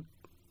pocket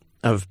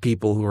of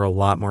people who are a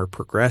lot more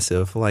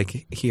progressive,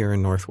 like here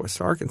in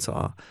Northwest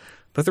Arkansas.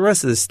 But the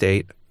rest of the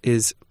state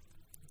is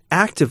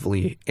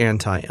actively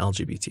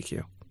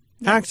anti-LGBTQ.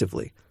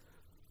 Actively.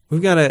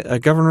 We've got a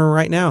governor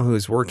right now who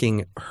is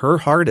working her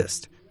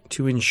hardest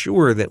to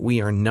ensure that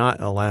we are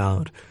not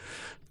allowed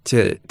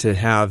to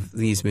have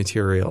these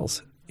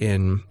materials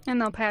in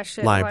And they'll pass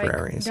shit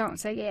libraries. like, don't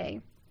say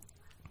gay.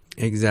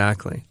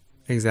 Exactly.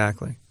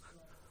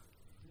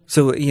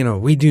 So,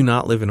 we do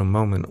not live in a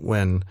moment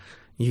when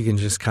you can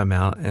just come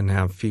out and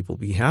have people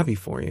be happy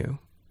for you.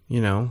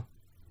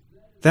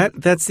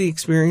 That's the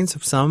experience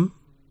of some,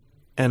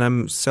 and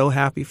I'm so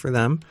happy for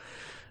them.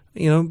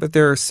 But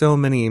there are so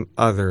many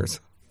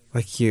others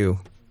like you,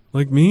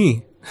 like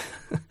me,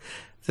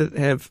 that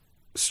have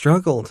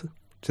struggled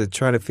to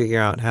try to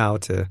figure out how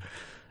to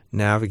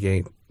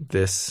navigate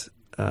these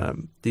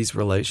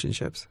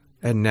relationships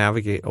and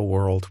navigate a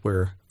world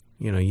where,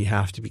 you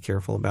have to be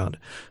careful about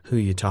who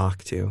you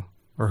talk to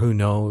or who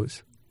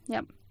knows.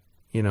 Yep.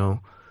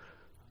 Because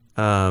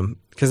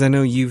I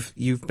know you've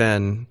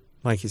been,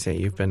 like you say,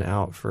 you've been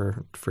out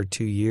for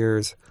 2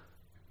 years,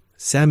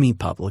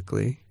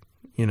 semi-publicly,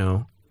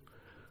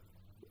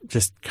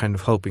 just kind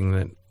of hoping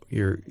that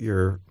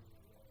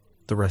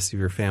the rest of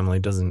your family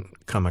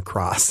doesn't come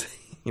across,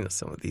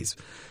 some of these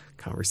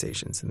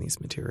conversations and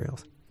these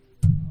materials.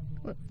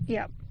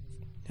 Yep.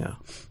 Yeah.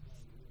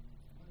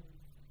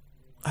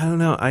 I don't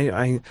know.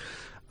 I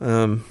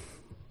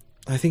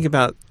think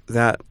about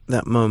that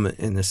moment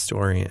in the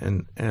story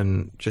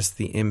and just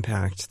the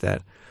impact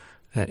that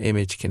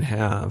image can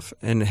have,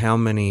 and how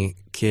many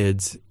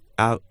kids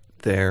out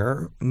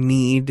there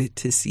need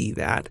to see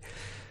that,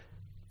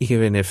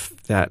 even if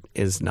that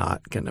is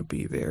not going to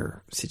be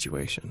their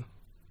situation,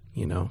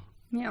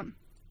 Yeah.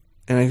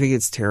 And I think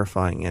it's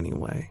terrifying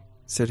anyway.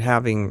 So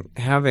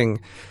having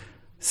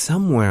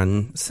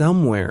someone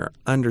somewhere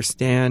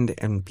understand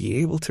and be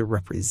able to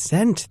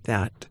represent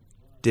that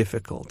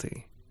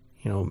difficulty,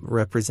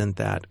 represent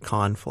that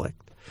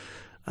conflict,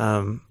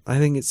 I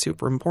think it's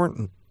super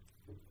important.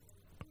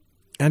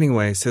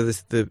 Anyway, so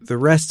the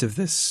rest of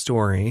this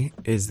story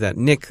is that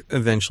Nick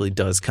eventually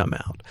does come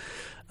out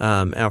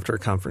after a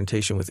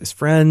confrontation with his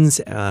friends,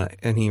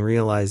 and he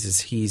realizes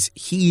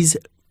he's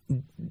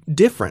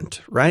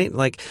different, right?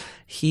 Like,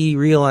 he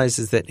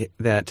realizes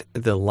that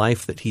the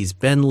life that he's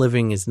been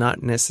living is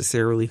not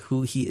necessarily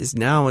who he is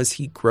now as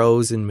he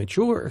grows and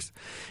matures.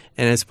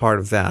 And as part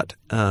of that,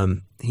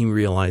 he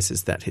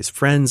realizes that his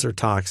friends are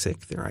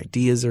toxic, their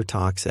ideas are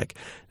toxic,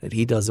 that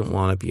he doesn't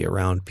want to be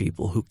around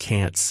people who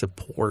can't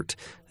support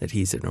that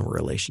he's in a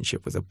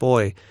relationship with a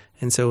boy.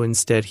 And so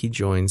instead he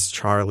joins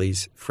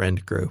Charlie's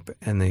friend group,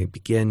 and they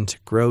begin to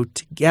grow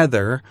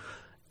together,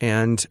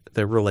 and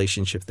the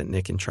relationship that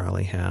Nick and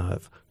Charlie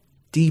have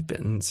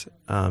deepens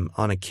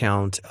on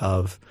account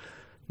of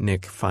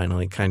Nick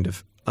finally kind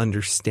of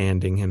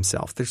understanding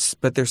himself.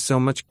 There's so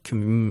much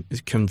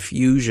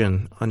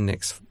confusion on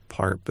Nick's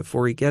part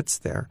before he gets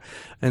there,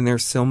 and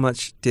there's so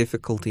much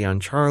difficulty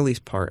on Charlie's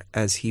part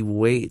as he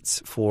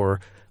waits for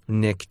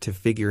Nick to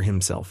figure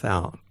himself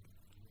out.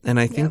 And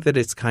I think that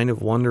it's kind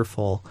of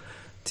wonderful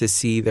to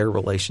see their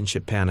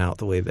relationship pan out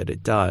the way that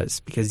it does,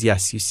 because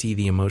yes, you see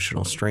the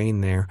emotional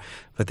strain there,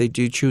 but they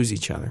do choose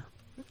each other,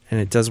 and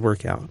it does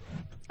work out.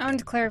 I want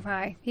to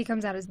clarify, he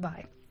comes out as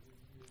bi.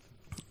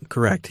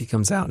 Correct. He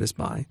comes out as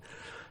bi.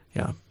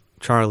 Yeah.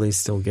 Charlie's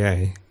still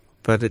gay,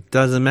 but it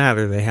doesn't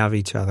matter. They have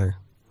each other,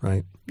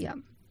 right? Yeah.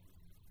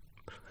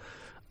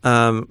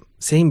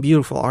 Same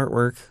beautiful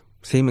artwork,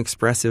 same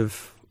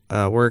expressive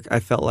work. I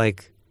felt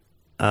like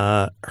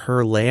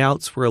her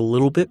layouts were a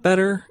little bit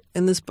better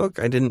in this book.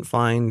 I didn't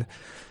find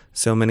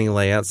so many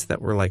layouts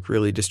that were like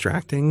really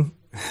distracting.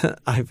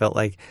 I felt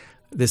like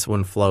this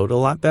one flowed a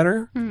lot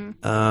better.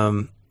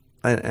 Mm-hmm.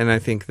 And I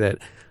think that,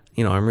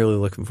 I'm really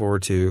looking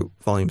forward to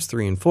volumes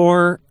 3 and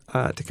 4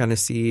 to kind of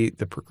see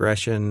the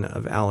progression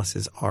of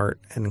Alice's art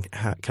and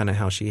kind of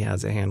how she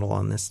has a handle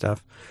on this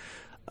stuff.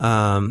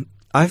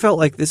 I felt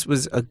like this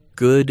was a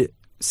good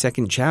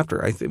second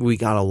chapter. I think we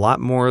got a lot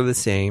more of the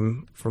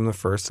same from the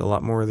first, a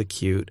lot more of the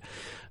cute,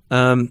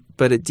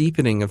 but a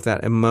deepening of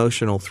that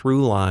emotional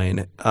through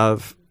line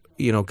of,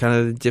 kind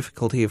of the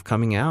difficulty of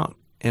coming out.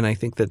 And I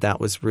think that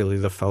was really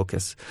the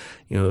focus.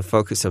 The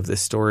focus of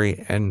this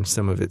story and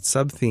some of its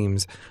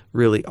sub-themes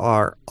really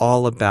are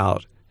all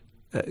about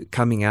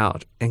coming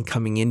out and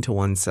coming into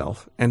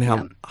oneself, and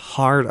how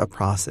hard a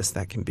process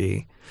that can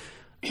be,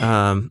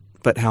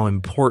 but how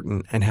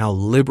important and how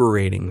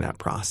liberating that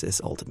process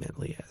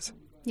ultimately is.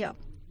 Yeah.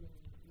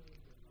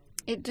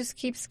 It just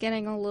keeps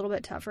getting a little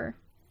bit tougher.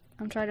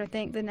 I'm trying to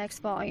think the next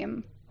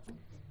volume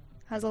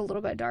has a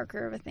little bit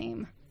darker of a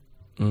theme.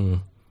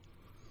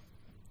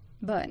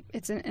 But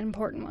it's an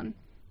important one.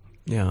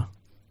 Yeah.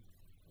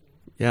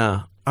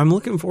 Yeah. I'm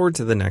looking forward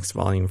to the next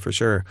volume for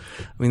sure.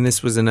 I mean,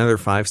 this was another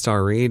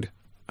 5-star read.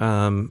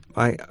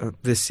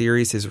 This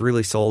series has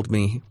really sold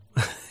me.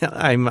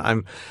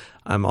 I'm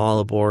all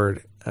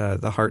aboard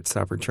the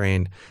Heartstopper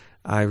train.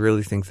 I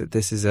really think that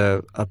this is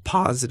a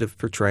positive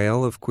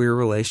portrayal of queer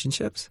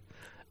relationships.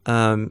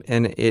 And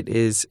it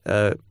is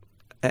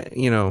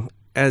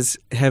as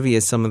heavy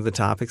as some of the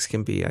topics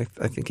can be, I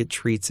think it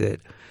treats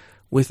it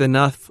with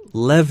enough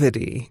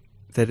levity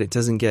that it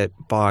doesn't get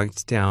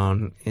bogged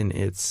down in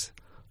its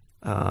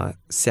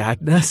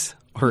sadness,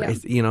 or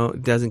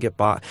it doesn't get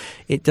bogged.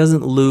 It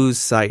doesn't lose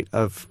sight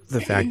of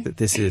the fact that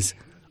this is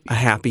a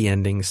happy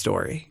ending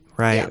story,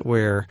 right? Yeah.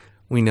 Where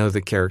we know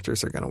the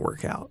characters are going to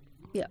work out.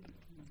 Yeah.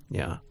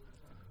 Yeah.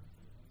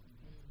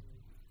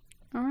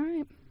 All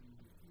right.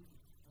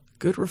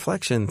 Good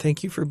reflection.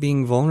 Thank you for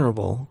being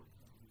vulnerable.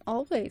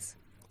 Always.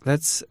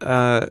 That's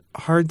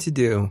hard to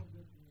do.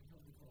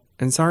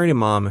 And sorry to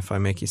Mom if I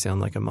make you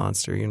sound like a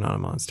monster. You're not a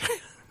monster.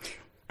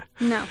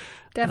 No,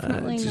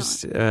 definitely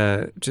just,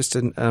 not. Just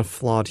a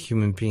flawed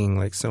human being,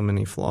 like so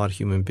many flawed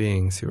human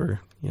beings who are,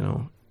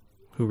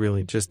 who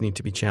really just need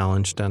to be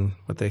challenged on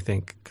what they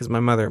think. Because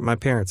my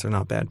parents are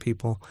not bad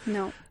people.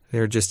 No.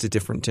 They're just a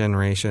different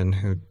generation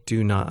who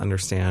do not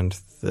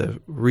understand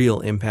the real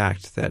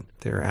impact that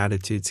their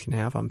attitudes can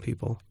have on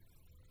people.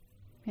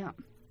 Yeah.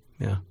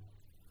 Yeah.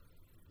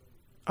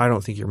 I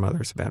don't think your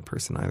mother's a bad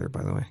person either,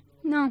 by the way.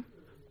 No.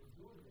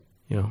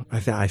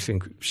 I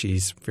think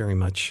she's very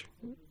much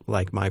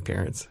like my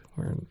parents.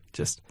 We're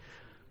just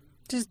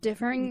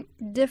differing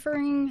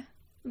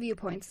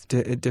viewpoints.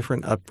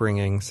 Different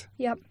upbringings.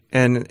 Yep.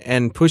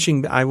 And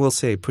pushing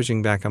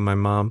back on my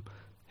mom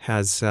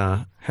has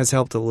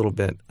helped a little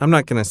bit. I'm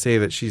not going to say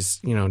that she's,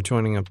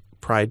 joining a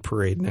pride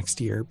parade next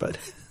year, but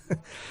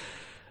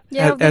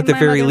at the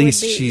very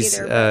least she's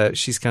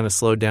kind of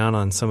slowed down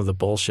on some of the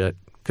bullshit.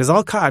 Because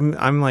I'll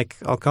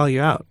call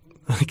you out.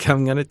 Like,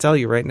 I'm going to tell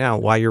you right now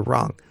why you're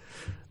wrong.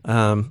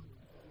 I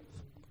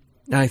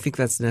think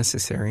that's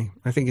necessary.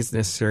 I think it's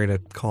necessary to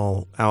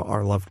call out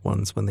our loved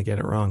ones when they get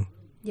it wrong.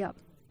 Yep.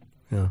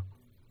 Yeah.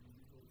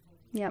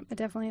 Yep, it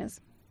definitely is.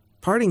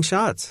 Parting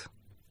shots.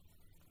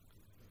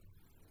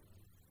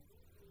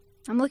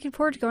 I'm looking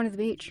forward to going to the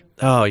beach.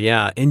 Oh,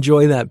 yeah.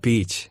 Enjoy that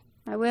beach.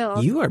 I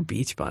will. You are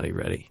beach body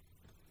ready.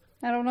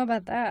 I don't know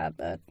about that,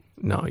 but...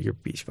 No, you're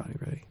beach body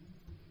ready.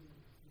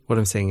 What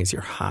I'm saying is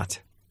you're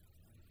hot.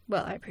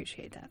 Well, I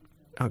appreciate that.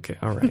 Okay,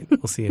 all right.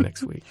 We'll see you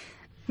next week.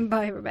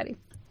 Bye, everybody.